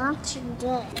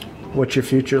 What's your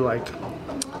future like?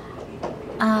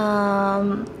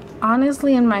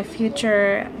 Honestly, in my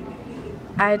future,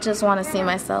 I just want to see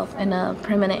myself in a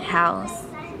permanent house,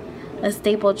 a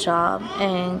stable job,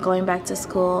 and going back to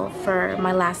school for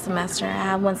my last semester. I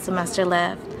have 1 semester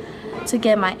left to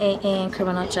get my AA in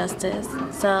criminal justice.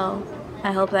 So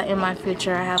I hope that in my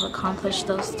future I have accomplished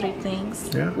those 3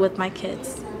 things with my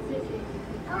kids.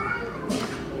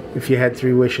 If you had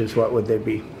 3 wishes, what would they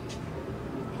be?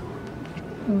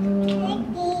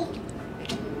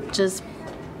 Just,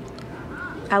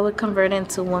 I would convert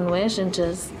into one wish and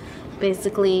just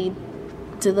basically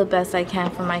do the best I can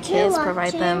for my kids,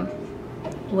 provide them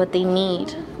what they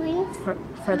need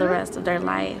for the rest of their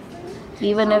life.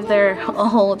 Even if they're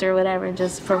old or whatever,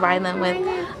 just provide them with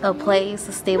a place,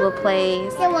 a stable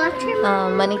place,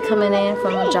 money coming in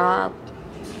from my job,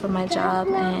 and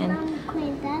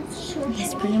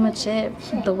that's pretty much it,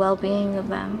 the well-being of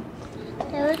them.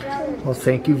 Well,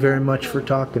 thank you very much for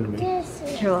talking to me.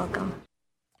 You're welcome.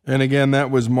 And again,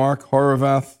 that was Mark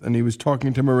Horvath, and he was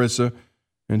talking to Marissa,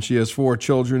 and she has 4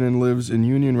 children and lives in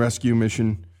Union Rescue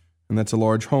Mission, and that's a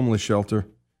large homeless shelter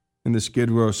in the Skid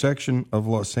Row section of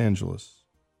Los Angeles.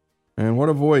 And what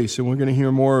a voice, and we're going to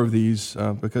hear more of these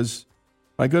because,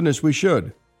 my goodness, we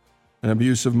should. An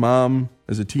abusive mom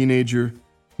as a teenager.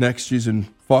 Next, she's in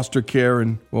foster care,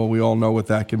 and, well, we all know what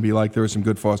that can be like. There are some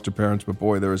good foster parents, but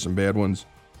boy, there are some bad ones.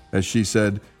 As she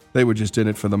said, they were just in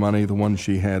it for the money, the ones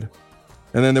she had.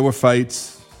 And then there were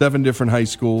fights, 7 different high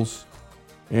schools,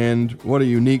 and what a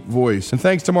unique voice. And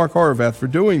thanks to Mark Horvath for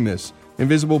doing this.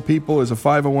 Invisible People is a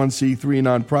 501c3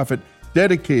 nonprofit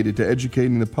dedicated to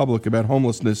educating the public about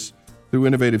homelessness through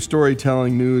innovative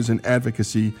storytelling, news, and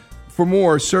advocacy. For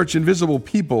more, search Invisible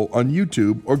People on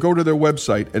YouTube or go to their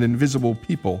website at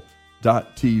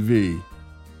invisiblepeople.tv.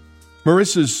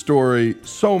 Marissa's story,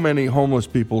 so many homeless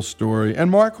people's story,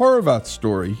 and Mark Horvath's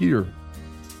story here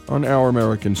on Our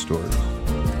American Stories.